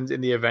happens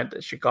in the event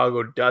that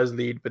Chicago does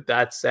lead. But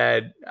that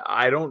said,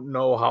 I don't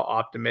know how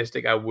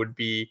optimistic I would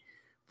be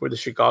for the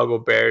Chicago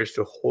Bears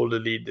to hold a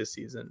lead this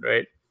season,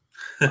 right?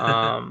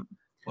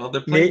 Well,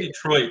 they're playing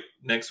Detroit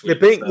next week.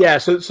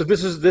 So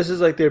this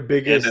is like their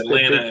biggest. And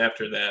Atlanta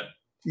after that.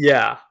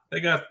 Yeah, they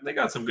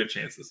got some good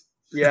chances.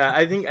 Yeah,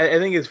 I think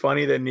it's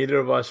funny that neither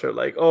of us are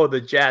like, oh,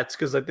 the Jets,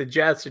 because like the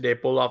Jets today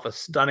pulled off a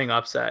stunning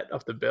upset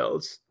of the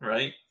Bills,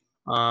 right?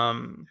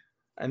 And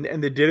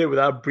they did it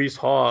without Breece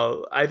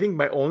Hall. I think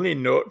my only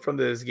note from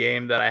this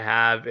game that I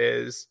have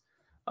is,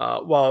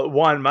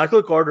 one,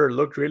 Michael Carter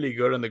looked really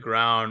good on the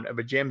ground,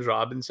 but James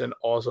Robinson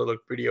also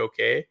looked pretty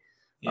okay.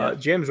 Yeah.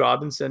 James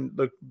Robinson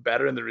looked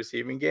better in the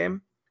receiving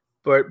game,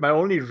 but my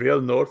only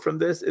real note from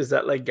this is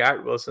that like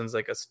Garrett Wilson's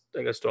like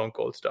a stone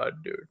cold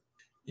stud, dude.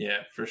 Yeah,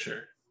 for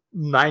sure.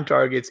 9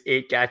 targets,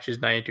 8 catches,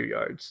 92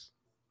 yards.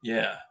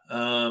 Yeah.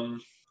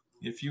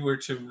 If you were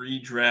to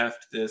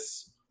redraft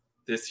this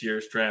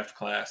year's draft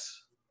class,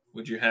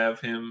 would you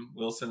have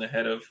Wilson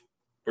ahead of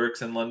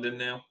Burks and London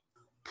now?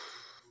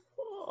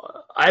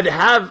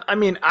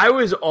 I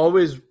was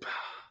always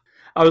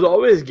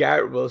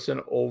Garrett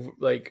Wilson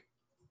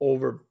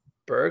over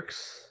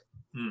Burks,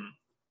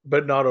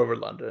 but not over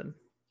London.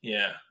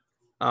 Yeah.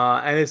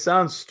 And it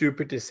sounds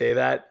stupid to say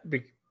that,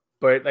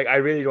 but like I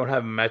really don't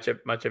have much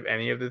of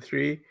any of the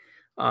 3.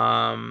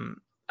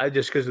 I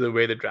just because of the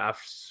way the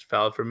drafts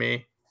fell for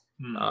me.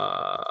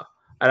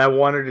 And I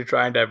wanted to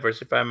try and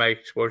diversify my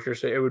exposure.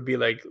 So it would be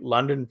like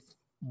London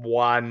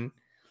 1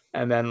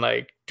 and then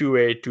like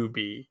 2A,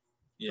 2B.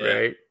 Yeah.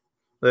 Right?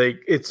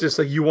 Like it's just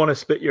like you want to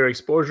split your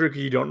exposure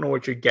because you don't know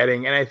what you're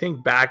getting. And I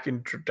think back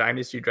in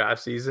Dynasty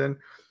draft season,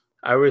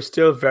 I was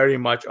still very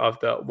much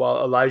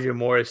Elijah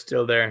Moore is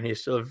still there and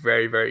he's still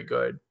very, very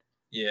good.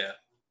 Yeah.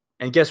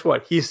 And guess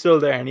what? He's still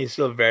there and he's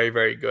still very,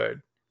 very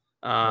good.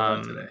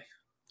 Not today.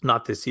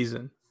 Not this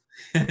season.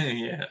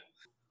 Yeah.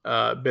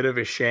 Bit of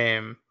a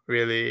shame,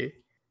 really,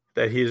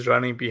 that he's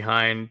running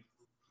behind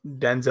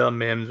Denzel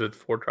Mims with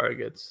 4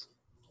 targets.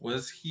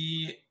 Was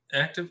he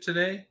active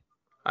today?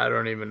 I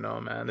don't even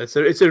know, man. It's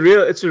a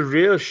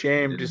real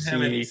shame to see.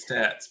 Have any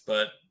stats,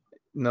 but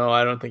no,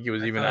 I don't think he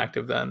was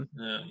active then.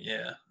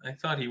 Yeah, I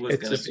thought he was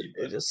going to be.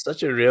 It's just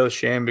such a real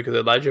shame because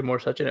Elijah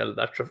Moore's such an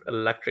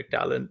electric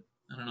talent.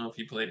 I don't know if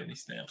he played any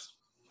snaps.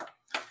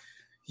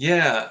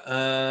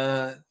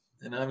 Yeah,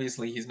 and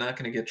obviously he's not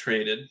going to get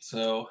traded,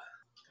 so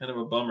kind of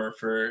a bummer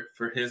for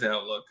his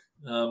outlook.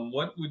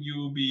 What would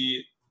you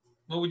be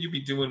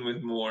doing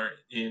with Moore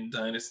in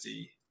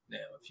Dynasty now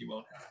if you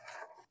won't have him?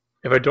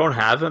 If I don't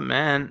have him,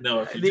 man.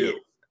 No, if you do.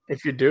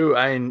 If you do,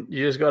 I mean,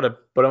 you just got to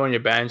put him on your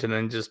bench and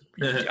then just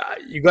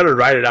you got to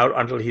ride it out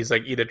until he's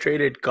like either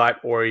traded, cut,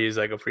 or he's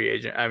like a free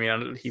agent. I mean,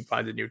 until he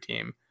finds a new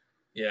team.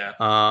 Yeah.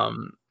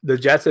 The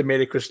Jets have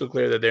made it crystal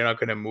clear that they're not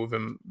going to move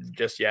him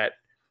just yet.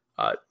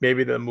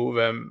 Maybe they'll move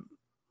him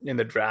in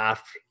the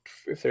draft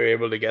if they're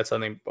able to get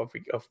something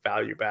of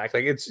value back.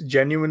 Like, it's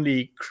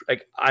genuinely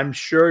like, I'm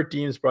sure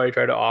teams probably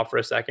try to offer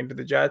a second to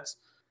the Jets,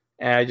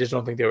 and I just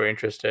don't think they were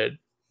interested.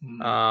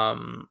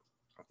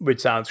 Which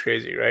sounds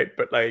crazy, right?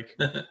 But like,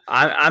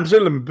 I'm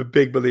still a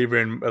big believer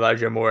in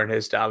Elijah Moore and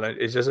his talent.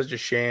 It's just such a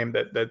shame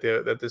that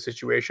the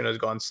situation has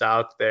gone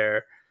south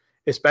there,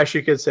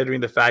 especially considering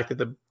the fact that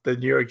the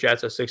New York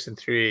Jets are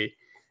 6-3,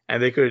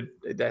 and they could.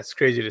 That's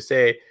crazy to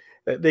say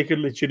that they could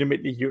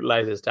legitimately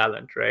utilize his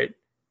talent, right?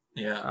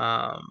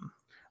 Yeah.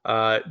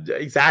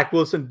 Zach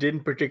Wilson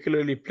didn't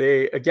particularly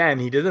play. Again,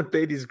 he doesn't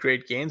play these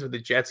great games, but the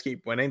Jets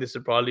keep winning. This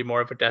is probably more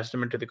of a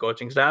testament to the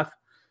coaching staff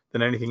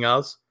than anything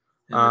else.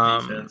 In the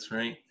defense,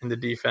 right? In the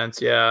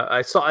defense, yeah.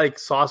 I saw like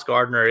Sauce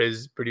Gardner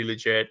is pretty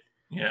legit.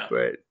 Yeah.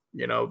 But,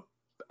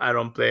 I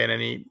don't play in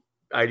any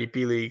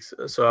IDP leagues.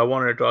 So I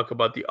wanted to talk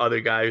about the other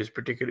guy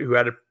who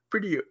had a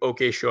pretty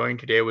okay showing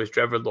today was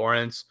Trevor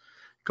Lawrence.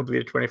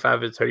 Completed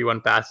 25 of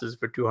 31 passes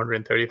for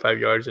 235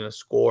 yards and a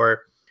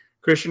score.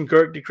 Christian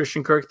Kirk did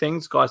Christian Kirk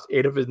things, cost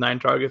 8 of his 9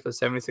 targets for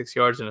 76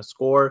 yards and a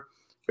score.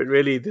 But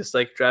really, this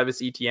like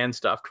Travis Etienne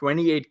stuff,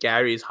 28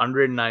 carries,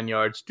 109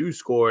 yards, 2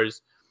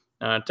 scores.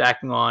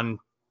 Tacking on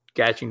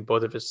catching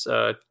both of his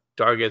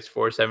targets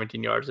for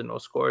 17 yards and no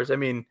scores. I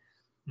mean,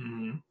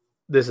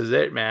 This is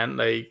it, man.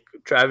 Like,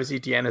 Travis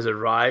Etienne has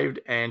arrived,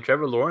 and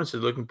Trevor Lawrence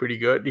is looking pretty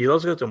good. He's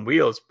also got some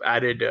wheels,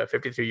 added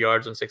 53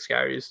 yards on 6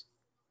 carries.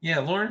 Yeah,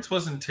 Lawrence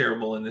wasn't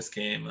terrible in this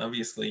game.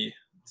 Obviously,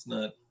 it's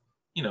not,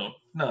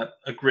 not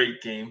a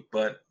great game,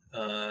 but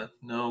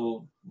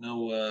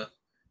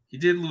he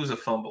did lose a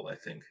fumble, I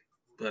think,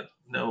 but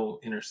no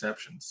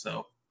interceptions.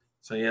 So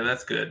yeah,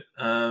 that's good.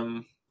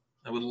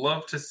 I would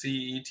love to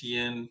see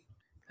Etienne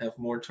have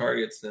more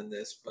targets than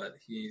this, but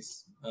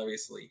he's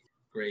obviously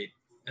great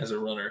as a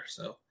runner.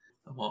 So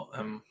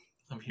I'm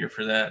here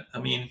for that. I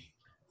mean,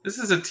 this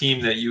is a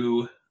team that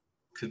you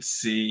could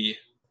see.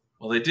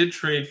 Well, they did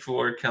trade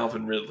for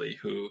Calvin Ridley,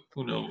 who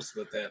knows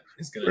what that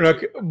is going to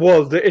do.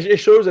 Well, it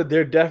shows that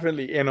they're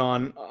definitely in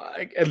on.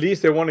 At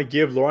least they want to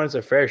give Lawrence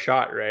a fair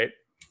shot, right?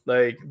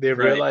 Like, they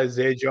realize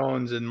Zay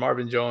Jones and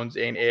Marvin Jones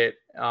ain't it.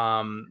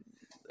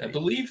 I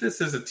believe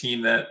this is a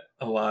team that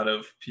a lot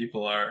of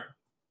people are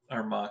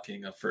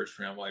mocking a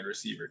first-round wide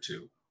receiver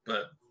too.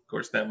 But, of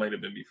course, that might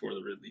have been before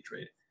the Ridley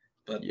trade.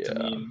 But, yeah.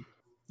 I mean,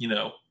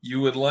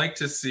 you would like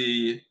to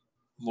see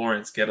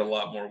Lawrence get a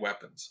lot more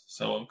weapons.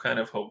 So I'm kind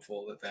of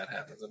hopeful that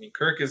happens. I mean,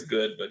 Kirk is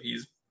good, but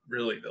he's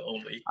really the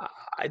only.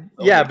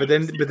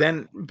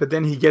 But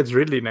then he gets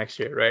Ridley next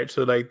year, right?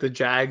 So, like, the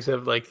Jags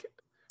have, like,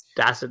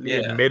 tacitly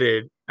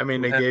admitted. I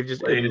mean, like, they've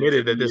just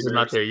admitted that this is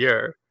not their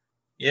year.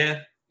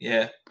 Yeah.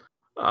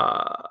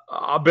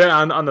 But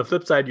on the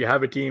flip side, you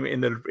have a team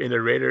in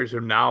the Raiders who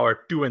now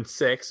are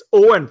 2-6,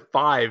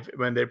 0-5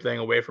 when they're playing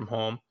away from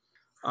home.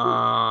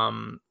 I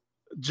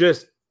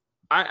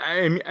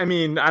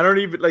mean, I don't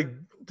even like.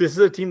 This is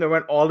a team that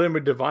went all in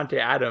with Devontae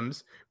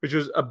Adams, which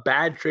was a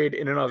bad trade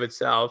in and of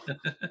itself.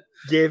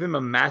 Gave him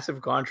a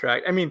massive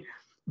contract. I mean,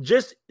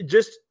 just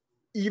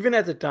even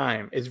at the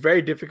time, it's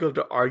very difficult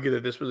to argue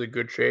that this was a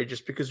good trade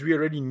just because we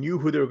already knew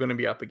who they were going to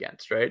be up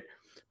against, right?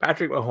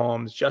 Patrick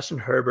Mahomes, Justin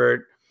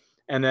Herbert,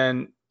 and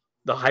then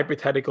the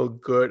hypothetically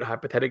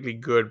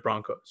good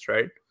Broncos,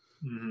 right?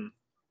 Mm-hmm.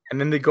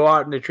 And then they go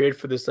out and they trade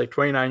for this like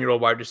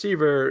 29-year-old wide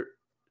receiver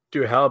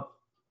to help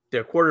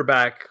their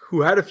quarterback,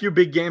 who had a few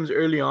big games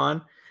early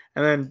on,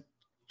 and then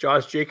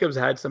Josh Jacobs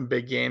had some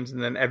big games,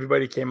 and then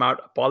everybody came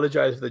out,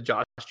 apologized for the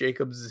Josh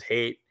Jacobs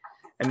hate,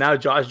 and now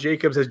Josh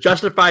Jacobs has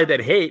justified that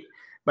hate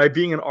by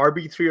being an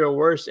RB3 or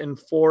worse in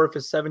 4 of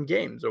his 7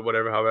 games or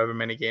whatever, however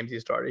many games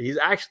he started. He's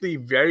actually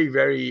very,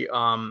 very.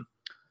 I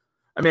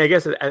mean, I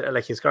guess at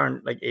like his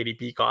current like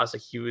ADP cost,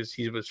 like he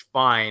was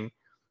fine.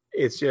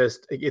 It's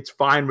just it's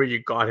fine where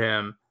you got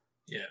him.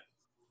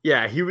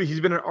 Yeah. He's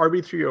been an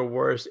RB3 or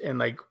worse in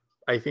like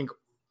I think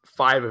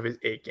 5 of his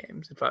 8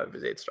 games and 5 of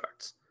his 8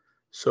 starts.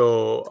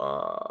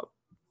 So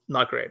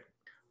not great.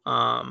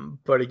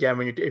 But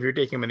again, if you're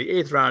taking him in the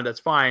 8th round, that's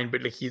fine.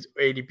 But like his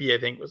ADP, I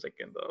think was like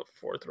in the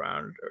 4th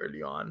round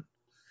early on.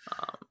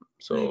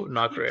 So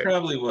not great. He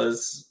probably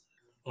was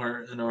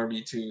or an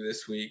RB2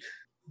 this week.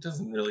 It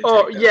doesn't really.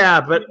 But an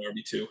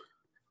RB2.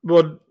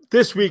 Well,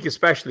 this week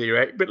especially,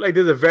 right? But like,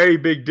 there's a very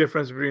big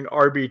difference between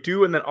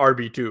RB2 and then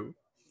RB2.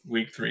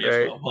 Week 3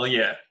 as well. Well,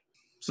 yeah.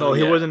 So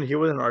he wasn't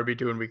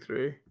RB2 in week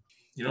 3.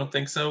 You don't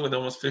think so? With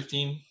almost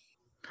 15.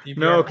 PPR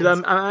no,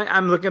 because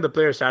I'm looking at the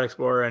player stat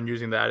explorer and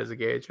using that as a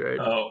gauge, right?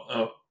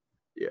 Oh.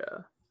 Yeah.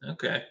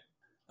 Okay.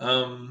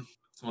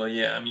 Well,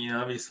 yeah. I mean,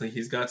 obviously,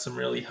 he's got some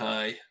really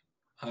high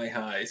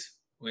highs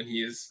when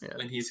he's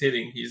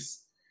hitting.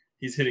 He's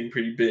hitting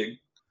pretty big.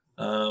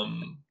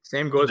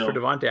 Same goes for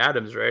Devontae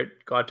Adams, right?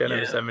 Got 10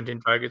 out of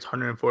 17 targets,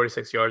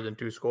 146 yards and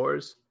 2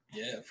 scores.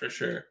 Yeah, for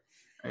sure.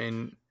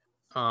 And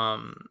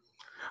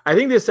I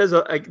think this says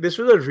this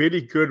was a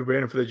really good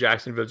win for the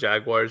Jacksonville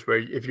Jaguars. Where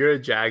if you're a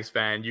Jags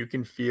fan, you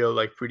can feel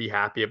like pretty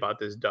happy about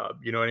this dub.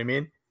 You know what I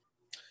mean?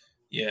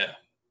 Yeah.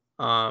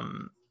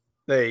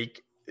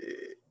 Like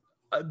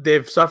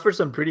they've suffered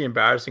some pretty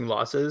embarrassing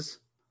losses.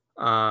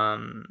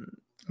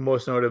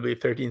 Most notably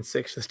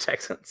 13-6 to the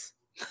Texans.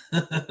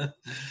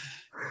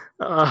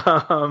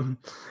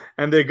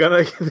 And they're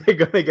gonna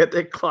get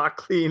their clock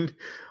cleaned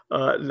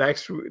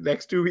next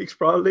 2 weeks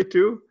probably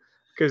too,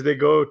 because they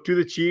go to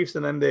the Chiefs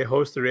and then they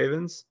host the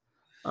Ravens.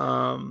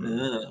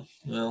 Well,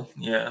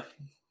 yeah,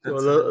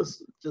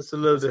 just a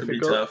little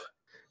difficult. Tough.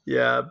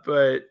 Yeah,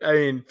 but I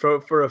mean,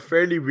 for a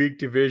fairly weak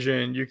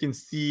division, you can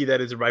see that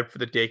it's ripe for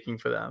the taking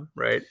for them,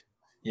 right?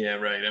 Yeah,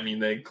 right. I mean,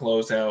 they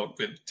close out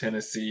with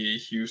Tennessee,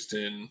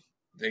 Houston.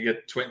 They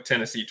get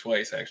Tennessee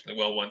twice, actually.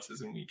 Well, once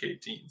is in Week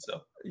 18.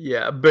 So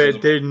yeah,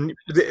 but the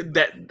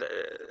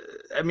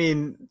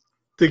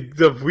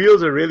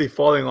wheels are really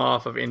falling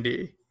off of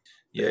Indy.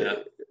 Yeah,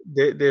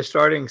 they're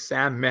starting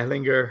Sam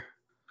Mellinger,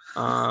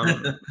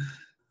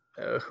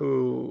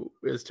 who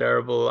is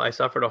terrible. I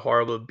suffered a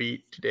horrible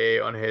beat today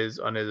on his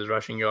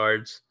rushing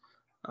yards.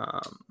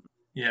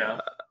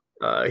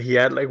 He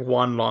had like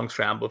one long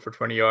scramble for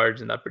 20 yards,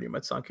 and that pretty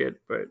much sunk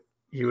it. But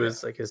he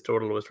was like, his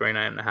total was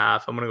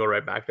 29.5. I'm gonna go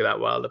right back to that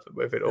wild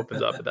if it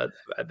opens up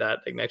at that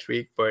like next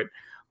week. But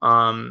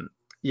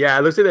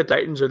it looks like the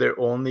Titans are their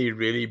only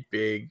really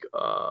big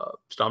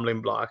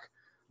stumbling block.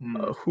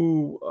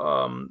 Who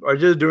are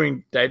just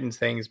doing Titans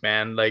things,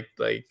 man. But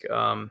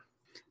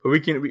we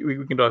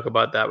can talk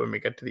about that when we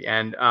get to the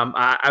end.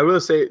 I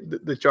will say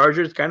the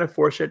Chargers kind of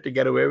fortunate to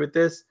get away with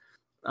this.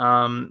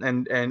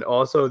 And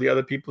also the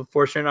other people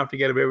fortunate enough to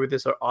get away with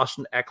this are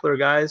Austin Eckler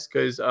guys,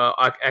 because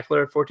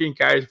Eckler 14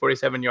 carries,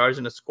 47 yards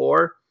and a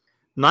score,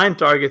 9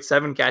 targets,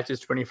 7 catches,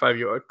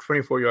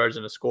 24 yards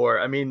and a score.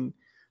 I mean,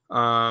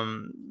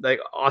 like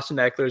Austin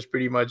Eckler is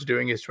pretty much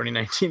doing his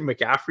 2019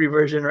 McCaffrey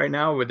version right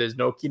now, where there's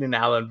no Keenan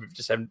Allen. We've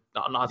just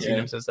not seen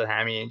him since the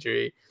hammy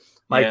injury.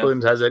 Mike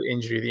Williams has that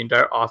injury. The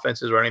entire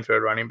offense is running through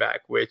a running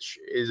back, which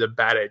is a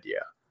bad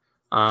idea.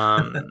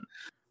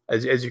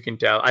 As you can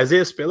tell,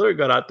 Isaiah Spiller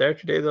got out there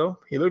today, though.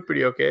 He looked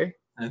pretty okay.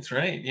 That's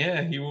right.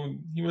 Yeah, he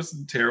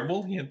wasn't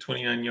terrible. He had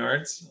 29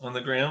 yards on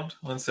the ground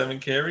on 7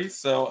 carries.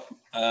 So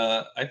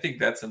I think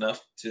that's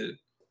enough to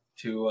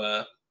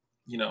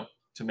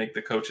make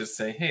the coaches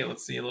say, "Hey,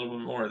 let's see a little bit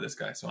more of this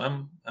guy." So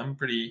I'm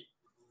pretty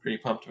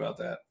pumped about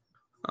that.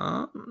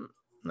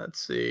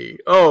 Let's see.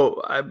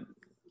 Oh, I'm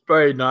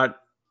probably not.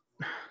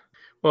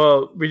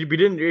 Well, we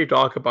didn't really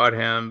talk about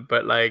him,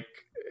 but like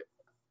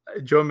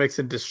Joe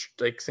Mixon just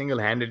like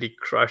single-handedly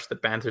crushed the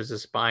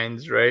Panthers'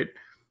 spines, right?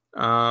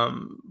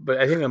 But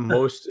I think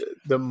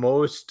the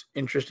most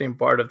interesting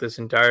part of this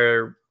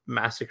entire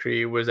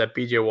massacre was that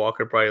PJ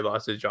Walker probably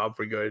lost his job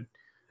for good.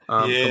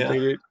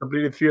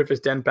 Completed 3 of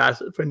his 10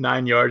 passes for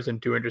 9 yards and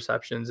 2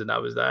 interceptions, and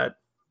that was that.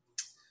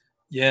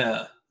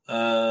 Yeah,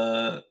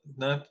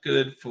 not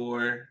good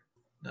for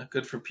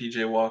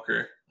PJ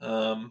Walker.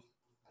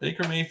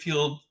 Baker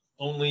Mayfield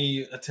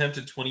only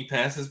attempted 20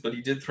 passes, but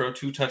he did throw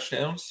 2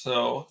 touchdowns.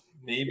 So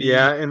maybe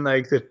in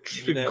like the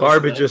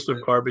garbagest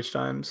of garbage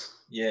times.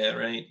 Yeah,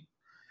 right.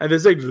 And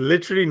there's like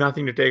literally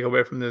nothing to take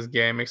away from this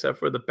game except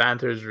for the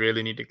Panthers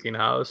really need to clean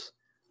house.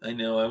 I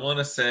know. I want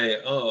to say,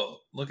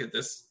 oh, look at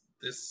this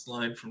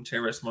line from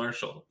Terrace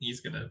Marshall. He's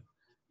gonna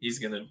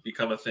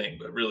become a thing,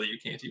 but really, you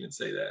can't even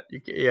say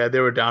that. They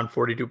were down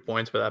 42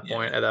 points by that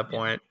point. At that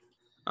point,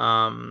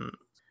 I'm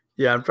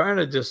trying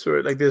to just sort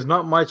of like. There's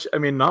not much. I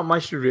mean, not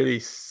much to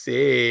really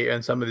say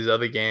in some of these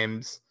other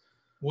games.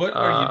 What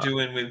are you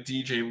doing with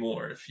DJ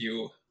Moore if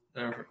you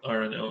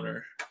are an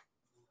owner?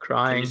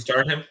 Crying. Can you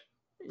start him?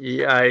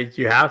 Yeah,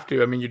 you have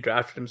to. I mean, you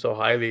drafted him so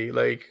highly.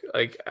 Like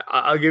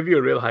I'll give you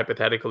a real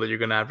hypothetical that you're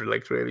gonna have to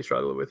like really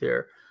struggle with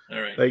here. All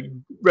right. Like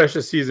rest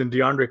of the season,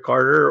 DeAndre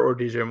Carter or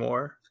DJ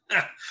Moore.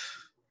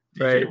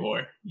 DJ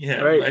Moore.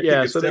 Yeah. Right. I think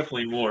it's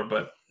definitely Moore,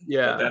 but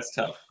that's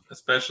tough,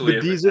 especially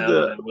if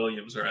Allen and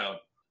Williams are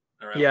out.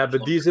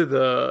 But these are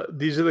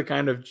the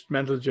kind of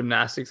mental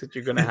gymnastics that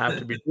you're gonna have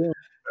to be doing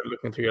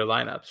looking through your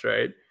lineups,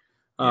 right?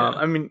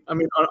 I mean,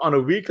 on a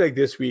week like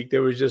this week,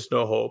 there was just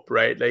no hope,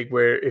 right? Like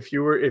where if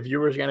you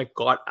were kind of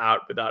got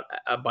out without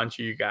a bunch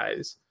of you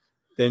guys,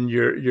 then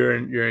you're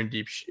in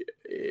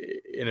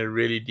in a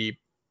really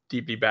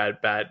deeply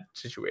bad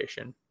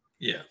situation.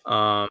 Yeah.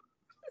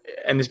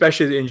 And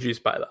especially the injuries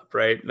pile up,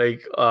 right?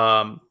 Like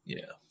like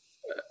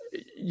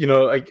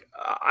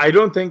I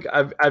don't think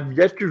I've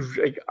yet to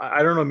like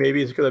I don't know,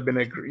 maybe it's because I've been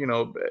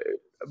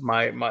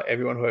my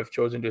everyone who have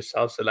chosen to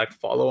self-select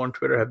follow on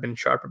Twitter have been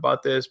sharp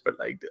about this, but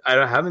like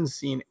I haven't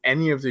seen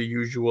any of the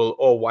usual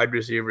wide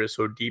receiver is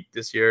so deep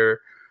this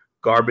year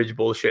garbage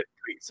bullshit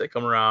tweets that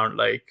come around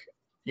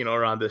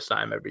around this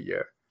time every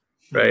year,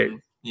 right?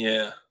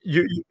 Yeah.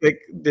 You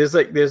there's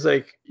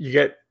you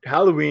get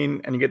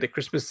Halloween and you get the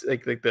Christmas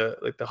like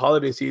the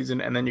holiday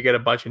season, and then you get a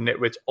bunch of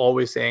nitwits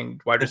always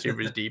saying wide receiver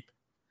is deep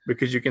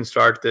because you can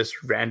start this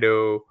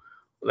rando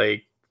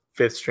like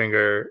 5th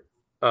stringer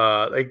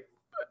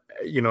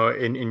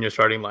in your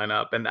starting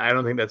lineup, and I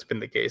don't think that's been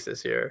the case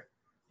this year.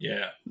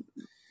 Yeah.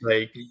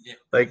 Like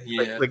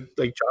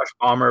Josh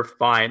Palmer,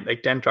 fine,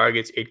 like 10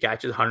 targets, 8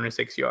 catches,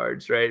 106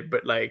 yards, right?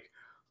 But like,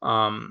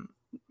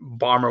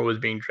 Palmer was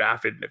being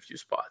drafted in a few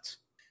spots.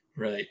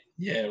 Right.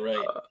 Yeah.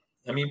 Right.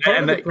 I mean, part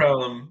of the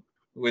problem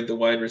with the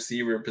wide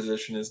receiver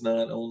position is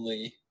not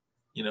only,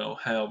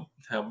 how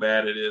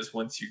bad it is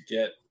once you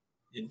get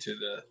into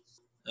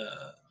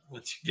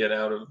once you get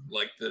out of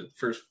like the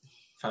first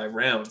 5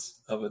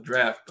 rounds of a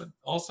draft, but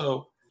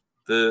also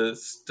the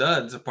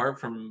studs, apart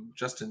from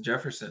Justin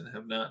Jefferson,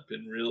 have not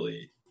been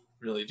really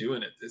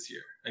doing it this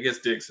year. I guess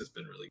Diggs has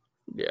been really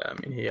good. Yeah, I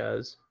mean, he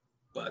has.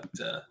 But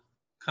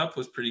Kupp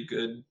was pretty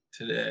good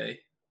today.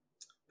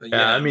 But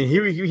yeah, I mean,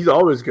 he's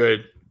always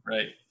good.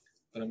 Right.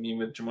 But I mean,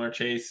 with Jamar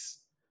Chase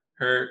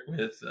hurt,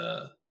 with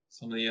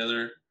some of the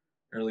other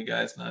early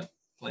guys not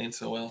playing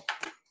so well.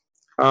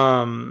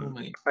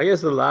 I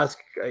guess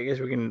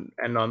we can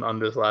end on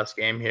this last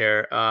game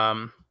here.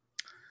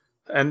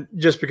 And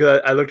just because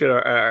I looked at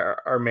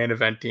our main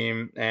event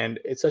team, and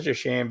it's such a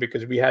shame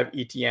because we have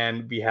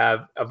ETN, we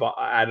have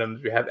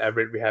Adams, we have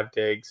Everett, we have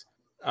Diggs.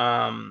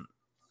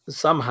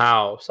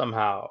 Somehow,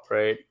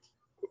 right?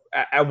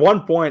 At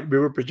one point, we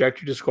were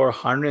projected to score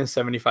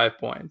 175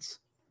 points.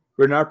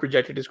 We're now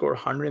projected to score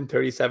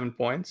 137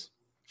 points.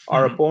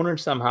 Our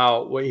opponent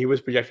somehow, he was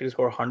projected to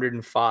score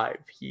 105.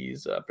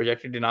 He's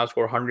projected to now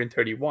score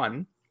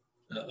 131.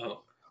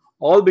 Uh-oh.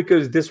 All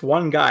because this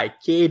one guy,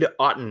 Cade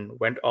Otton,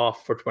 went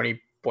off for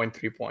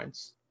 20.3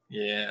 points.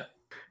 Yeah.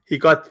 He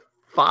got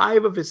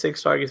 5 of his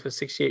 6 targets for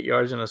 68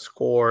 yards and a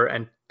score,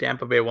 and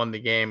Tampa Bay won the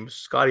game.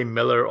 Scotty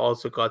Miller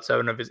also got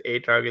 7 of his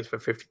 8 targets for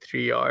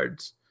 53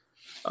 yards.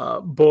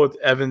 Both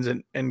Evans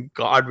and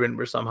Godwin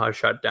were somehow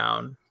shut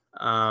down.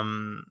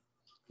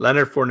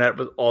 Leonard Fournette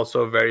was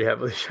also very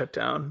heavily shut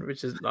down,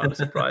 which is not a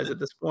surprise at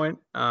this point.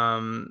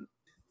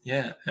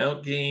 Yeah,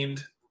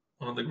 outgained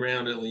on the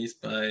ground at least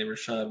by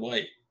Rachaad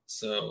White.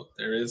 So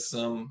there is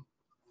some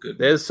good.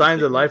 There's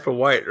signs of life for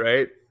White,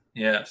 right?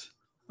 Yes.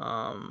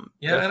 I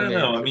don't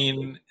know. I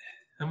mean,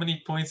 how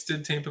many points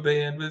did Tampa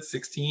Bay end with?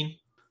 16?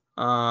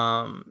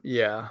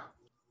 Yeah.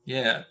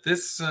 Yeah.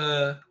 This,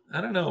 I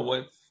don't know.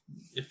 What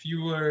if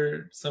you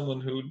were someone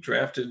who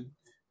drafted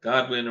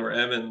Godwin or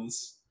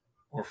Evans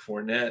or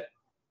Fournette?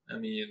 I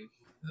mean,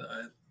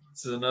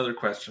 this is another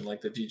question,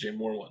 like the DJ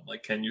Moore one.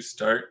 Like, can you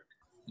start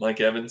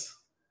Mike Evans?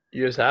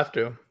 You just have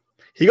to.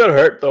 He got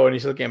hurt though, and he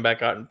still came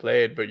back out and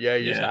played. But yeah,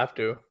 you just have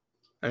to.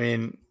 I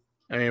mean,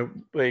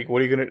 like,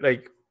 what are you gonna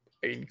like?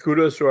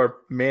 Kudos to our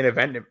main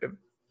event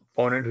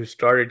opponent who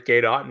started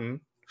Cade Otton.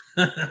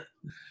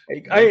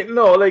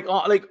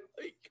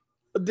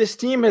 This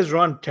team has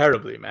run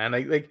terribly, man.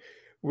 Like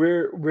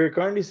we're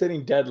currently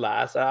sitting dead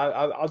last.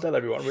 I'll tell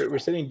everyone we're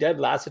sitting dead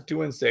last at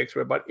 2-6.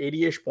 We're about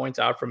 80-ish points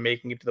out from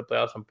making it to the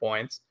playoffs on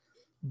points,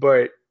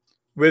 but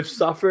we've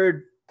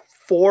suffered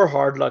 4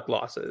 hard luck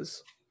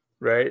losses,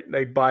 right?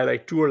 Like by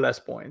like 2 or less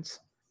points,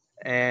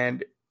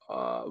 and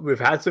we've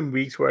had some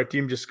weeks where our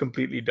team just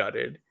completely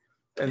dudded,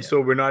 and so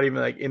we're not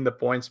even like in the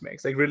points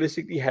mix. Like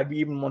realistically, had we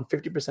even won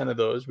 50% of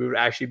those, we would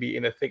actually be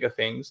in the thick of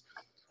things,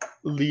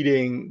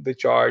 leading the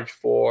charge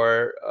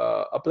for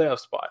a playoff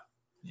spot.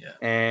 Yeah,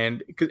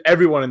 and because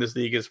everyone in this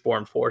league is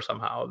 4-4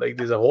 somehow. Like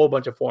there's a whole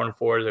bunch of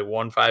 4-4s, like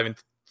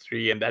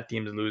 1-5-3, and that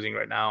team is losing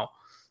right now.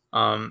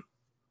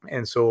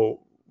 And so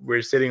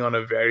we're sitting on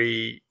a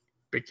very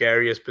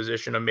precarious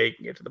position of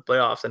making it to the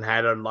playoffs. And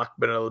had our luck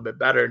been a little bit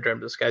better in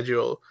terms of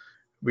schedule,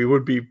 we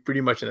would be pretty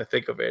much in the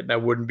thick of it. And I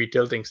wouldn't be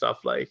tilting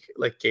stuff like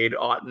Cade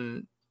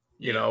Otton,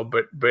 you know.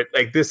 But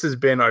like this has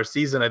been our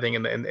season, I think,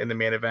 in the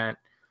main event.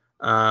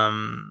 So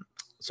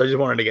I just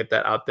wanted to get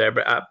that out there.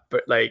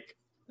 But like.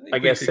 I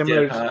guess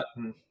similar get hot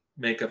and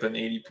make up an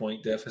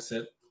 80-point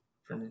deficit.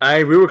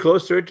 We were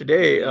close to it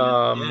today.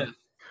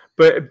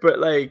 But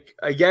like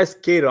I guess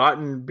Cade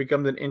Otton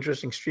becomes an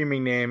interesting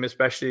streaming name,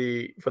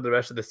 especially for the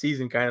rest of the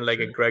season, kind of like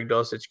a Greg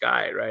Dulcich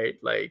guy, right?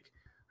 Like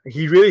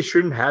he really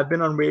shouldn't have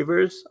been on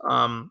waivers.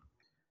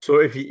 So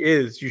if he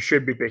is, you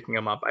should be picking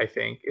him up, I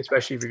think,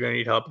 especially if you're going to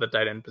need help at the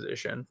tight end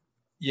position.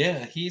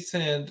 Yeah, he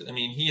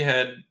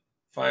had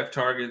 5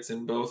 targets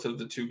in both of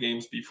the 2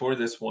 games before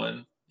this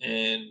one,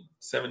 and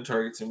 7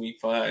 targets in week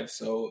 5.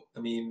 So,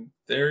 I mean,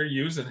 they're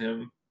using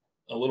him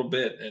a little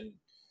bit. And,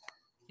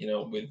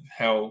 with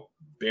how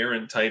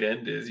barren tight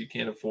end is, you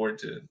can't afford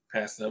to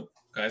pass up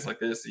guys like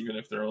this, even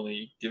if they're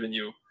only giving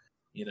you,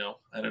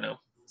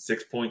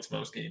 6 points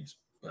most games.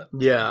 But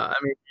yeah, I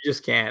mean, you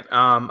just can't.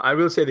 I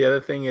will say the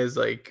other thing is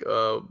like,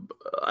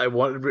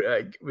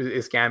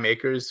 is Cam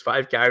Akers,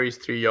 5 carries,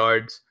 3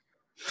 yards.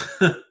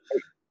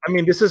 I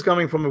mean, this is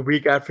coming from a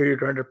week after you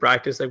returned to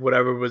practice, like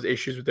whatever was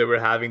issues they were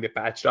having, they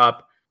patched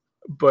up.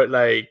 But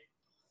like,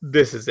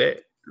 this is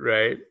it,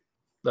 right?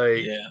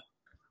 Like,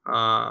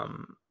 I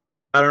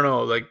don't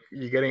know. Like,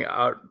 you're getting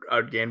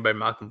outgained by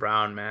Malcolm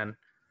Brown, man.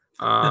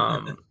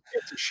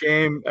 It's a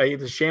shame.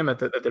 It's a shame that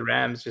the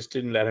Rams just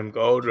didn't let him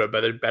go to a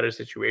better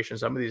situation.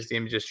 Some of these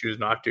teams just choose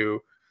not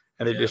to,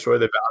 and they destroy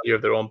the value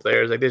of their own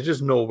players. Like, there's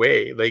just no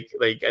way. Like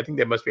I think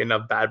there must be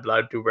enough bad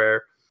blood to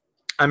where.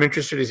 I'm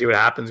interested to see what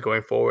happens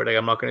going forward. Like,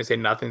 I'm not going to say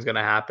nothing's going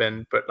to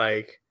happen, but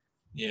like,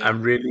 Yeah.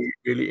 I'm really,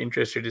 really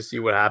interested to see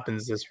what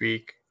happens this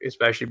week,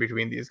 especially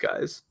between these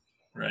guys.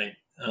 Right.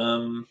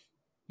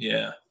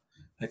 Yeah.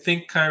 I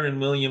think Kyron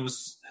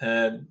Williams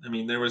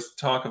there was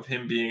talk of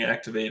him being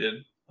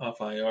activated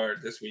off IR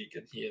this week,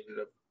 and he ended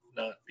up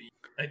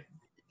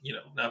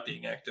not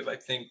being active. I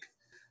think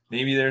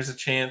maybe there's a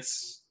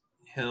chance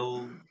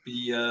he'll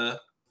be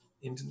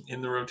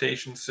in the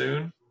rotation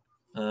soon.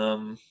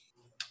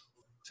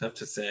 Tough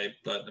to say,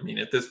 but I mean,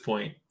 at this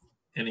point,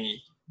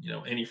 any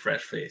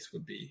fresh face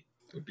would be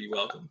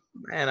welcome.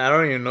 Man, I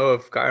don't even know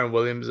if Kyron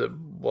Williams,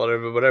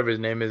 whatever his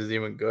name is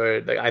even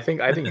good. Like I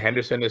think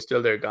Henderson is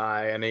still their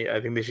guy, and I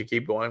think they should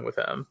keep going with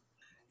him.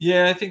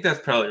 Yeah, I think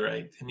that's probably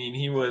right. I mean,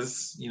 he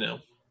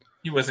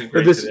wasn't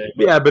great today.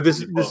 But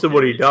this is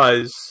what he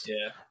does.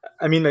 Yeah.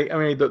 I mean,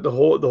 the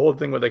whole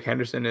thing with like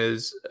Henderson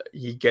is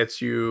he gets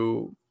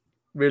you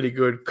really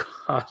good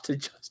cost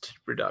adjusted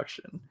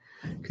production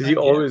because he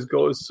always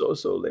goes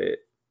so late.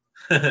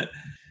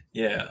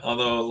 Yeah,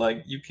 although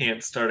like you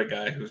can't start a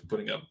guy who's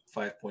putting up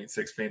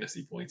 5.6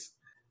 fantasy points.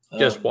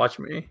 Just watch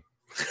me.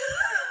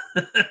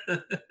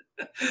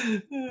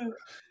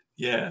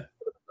 Yeah.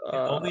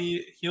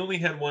 He only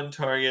had one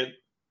target.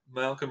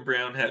 Malcolm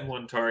Brown had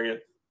one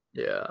target.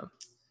 Yeah.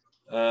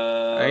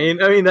 I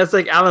mean that's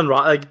like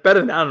better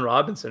than Allen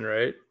Robinson,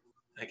 right?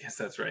 I guess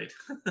that's right.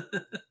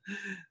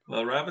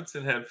 Well,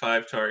 Robinson had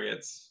 5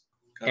 targets.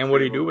 And what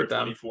do you do with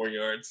them? 24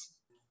 yards.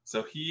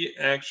 So he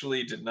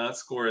actually did not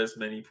score as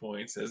many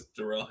points as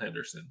Darrell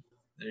Henderson.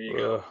 There you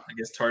go. I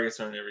guess targets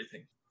aren't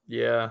everything.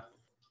 Yeah.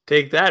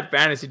 Take that,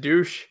 fantasy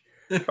douche.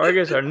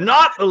 Targets are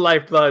not the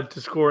lifeblood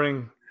to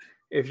scoring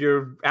if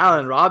you're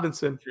Allen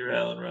Robinson. If you're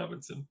Allen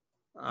Robinson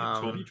in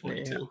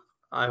 2022. Yeah.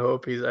 I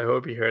hope he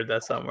heard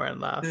that somewhere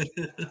and laughed.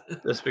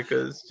 just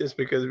because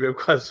we've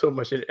got so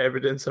much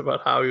evidence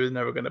about how he was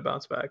never going to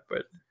bounce back.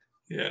 But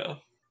yeah.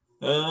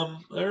 All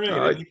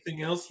right.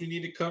 Anything else we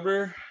need to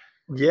cover?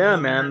 Yeah,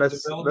 man.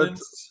 Let's talk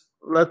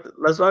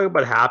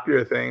about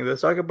happier things.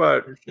 Let's talk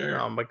about. Sure.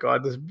 Oh my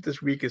God,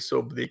 this week is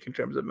so bleak in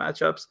terms of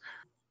matchups.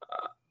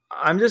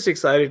 I'm just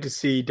excited to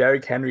see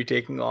Derrick Henry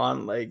taking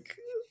on like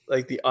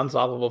the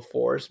unstoppable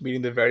force,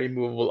 meeting the very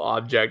movable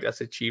object as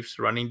the Chiefs'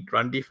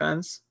 run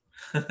defense.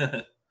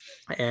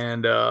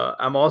 And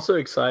I'm also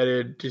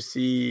excited to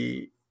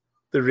see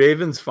the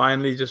Ravens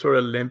finally just sort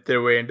of limp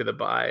their way into the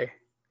bye.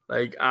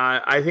 Like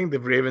I think the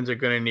Ravens are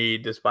going to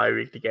need this bye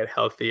week to get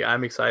healthy.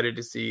 I'm excited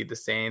to see the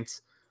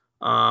Saints.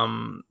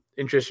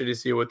 Interested to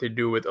see what they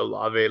do with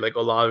Olave. Like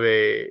Olave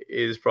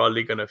is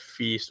probably going to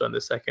feast on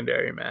the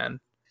secondary, man.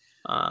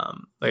 I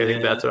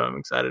think that's what I'm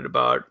excited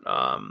about.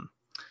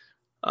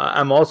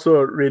 I'm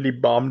also really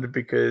bummed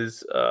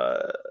because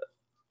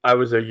I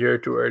was a year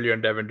too early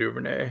on Devin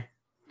Duvernay.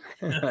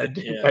 I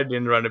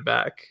didn't run it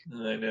back.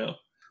 I know.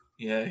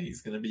 Yeah,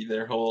 he's going to be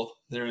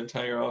their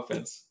entire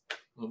offense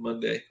on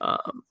Monday.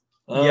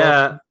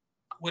 Yeah.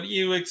 What are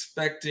you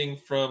expecting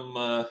from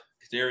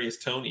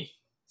Kadarius Toney?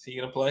 Is he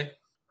going to play?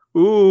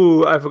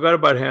 Ooh, I forgot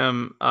about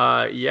him.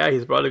 Yeah,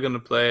 he's probably going to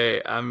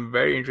play. I'm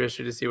very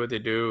interested to see what they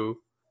do.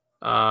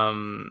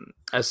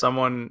 As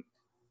someone,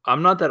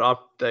 I'm not that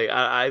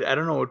I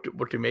don't know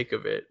what to make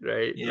of it,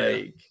 right?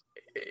 Yeah.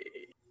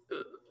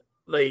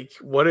 Like,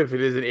 what if it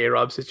is an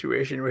A-Rob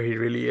situation where he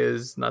really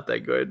is not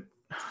that good?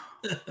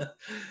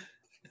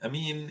 I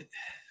mean,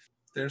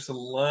 there's a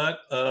lot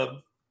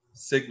of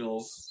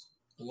signals,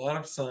 a lot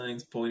of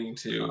signs pointing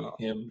to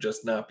him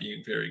just not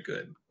being very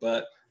good.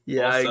 But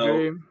yeah, I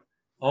agree.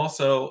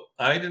 Also,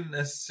 I didn't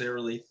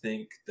necessarily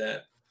think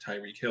that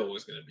Tyreek Hill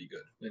was going to be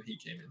good when he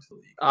came into the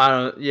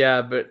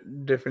league.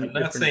 But different.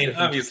 I'm not saying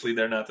obviously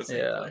they're not the same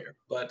player,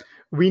 but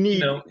we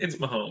need. It's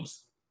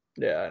Mahomes.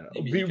 Yeah, I know.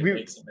 Maybe he can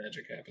make some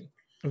magic happen.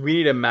 We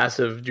need a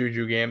massive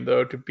Juju game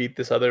though to beat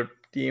this other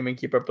team and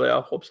keep our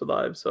playoff hopes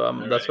alive. So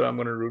that's what I'm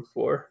going to root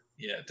for.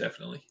 Yeah,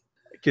 definitely.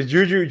 Because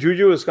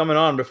Juju was coming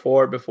on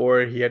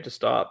before he had to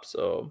stop.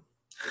 So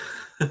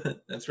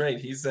that's right.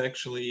 He's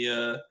actually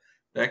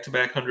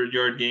back-to-back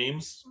 100-yard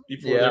games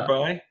before their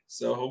bye.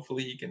 So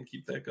hopefully he can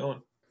keep that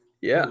going.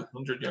 Yeah,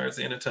 100 yards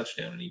and a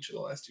touchdown in each of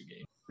the last 2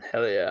 games.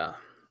 Hell yeah!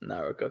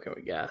 Now we're cooking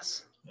with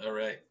gas. All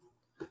right.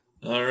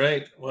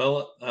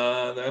 Well,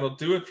 that'll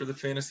do it for the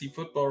Fantasy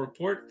Football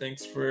Report.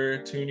 Thanks for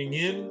tuning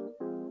in.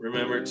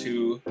 Remember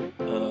to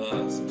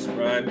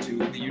subscribe to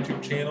the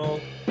YouTube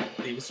channel,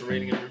 leave us a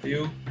rating and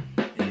review,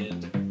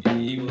 and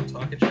we will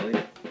talk at you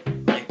later.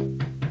 Bye.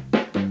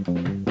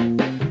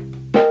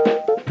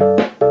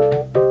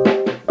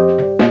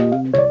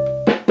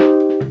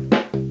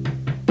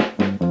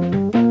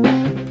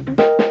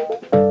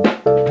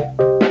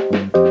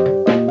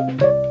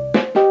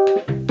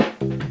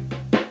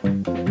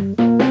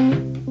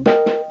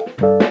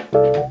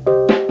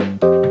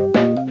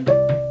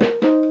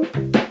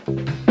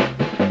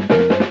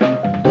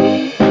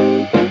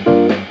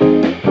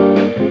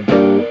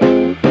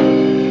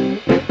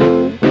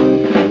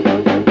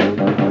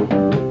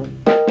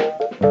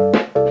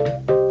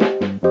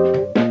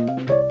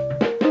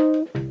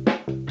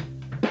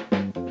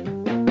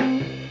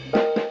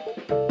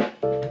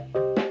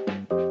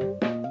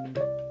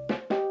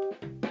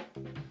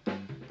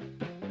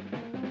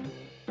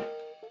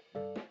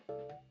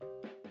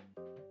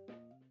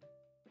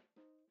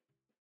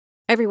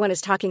 Everyone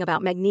is talking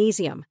about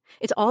magnesium.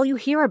 It's all you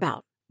hear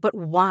about. But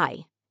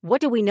why?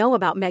 What do we know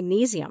about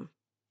magnesium?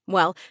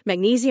 Well,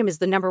 magnesium is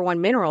the number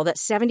one mineral that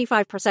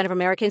 75% of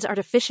Americans are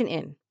deficient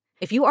in.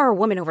 If you are a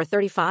woman over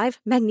 35,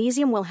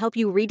 magnesium will help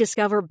you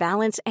rediscover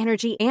balance,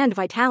 energy, and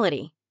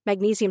vitality.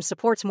 Magnesium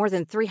supports more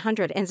than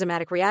 300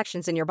 enzymatic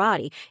reactions in your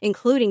body,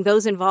 including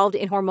those involved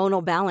in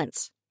hormonal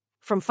balance.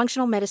 From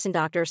functional medicine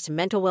doctors to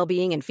mental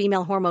well-being and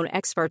female hormone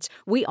experts,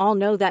 we all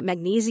know that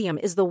magnesium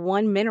is the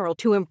one mineral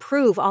to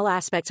improve all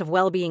aspects of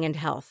well-being and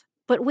health.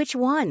 But which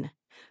one?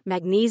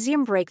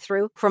 Magnesium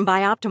Breakthrough from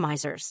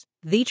Bioptimizers,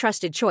 the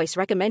trusted choice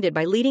recommended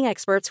by leading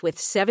experts with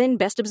 7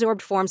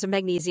 best-absorbed forms of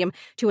magnesium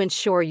to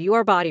ensure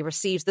your body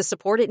receives the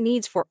support it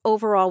needs for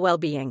overall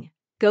well-being.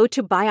 Go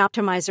to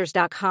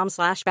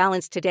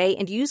bioptimizers.com/balance today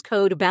and use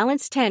code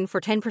BALANCE10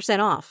 for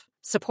 10% off.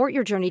 Support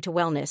your journey to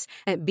wellness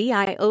at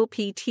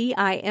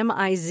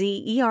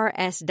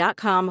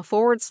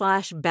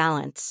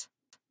bioptimizers.com/balance.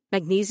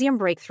 Magnesium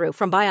Breakthrough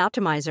from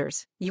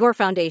Bioptimizers, your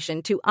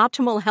foundation to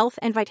optimal health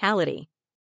and vitality.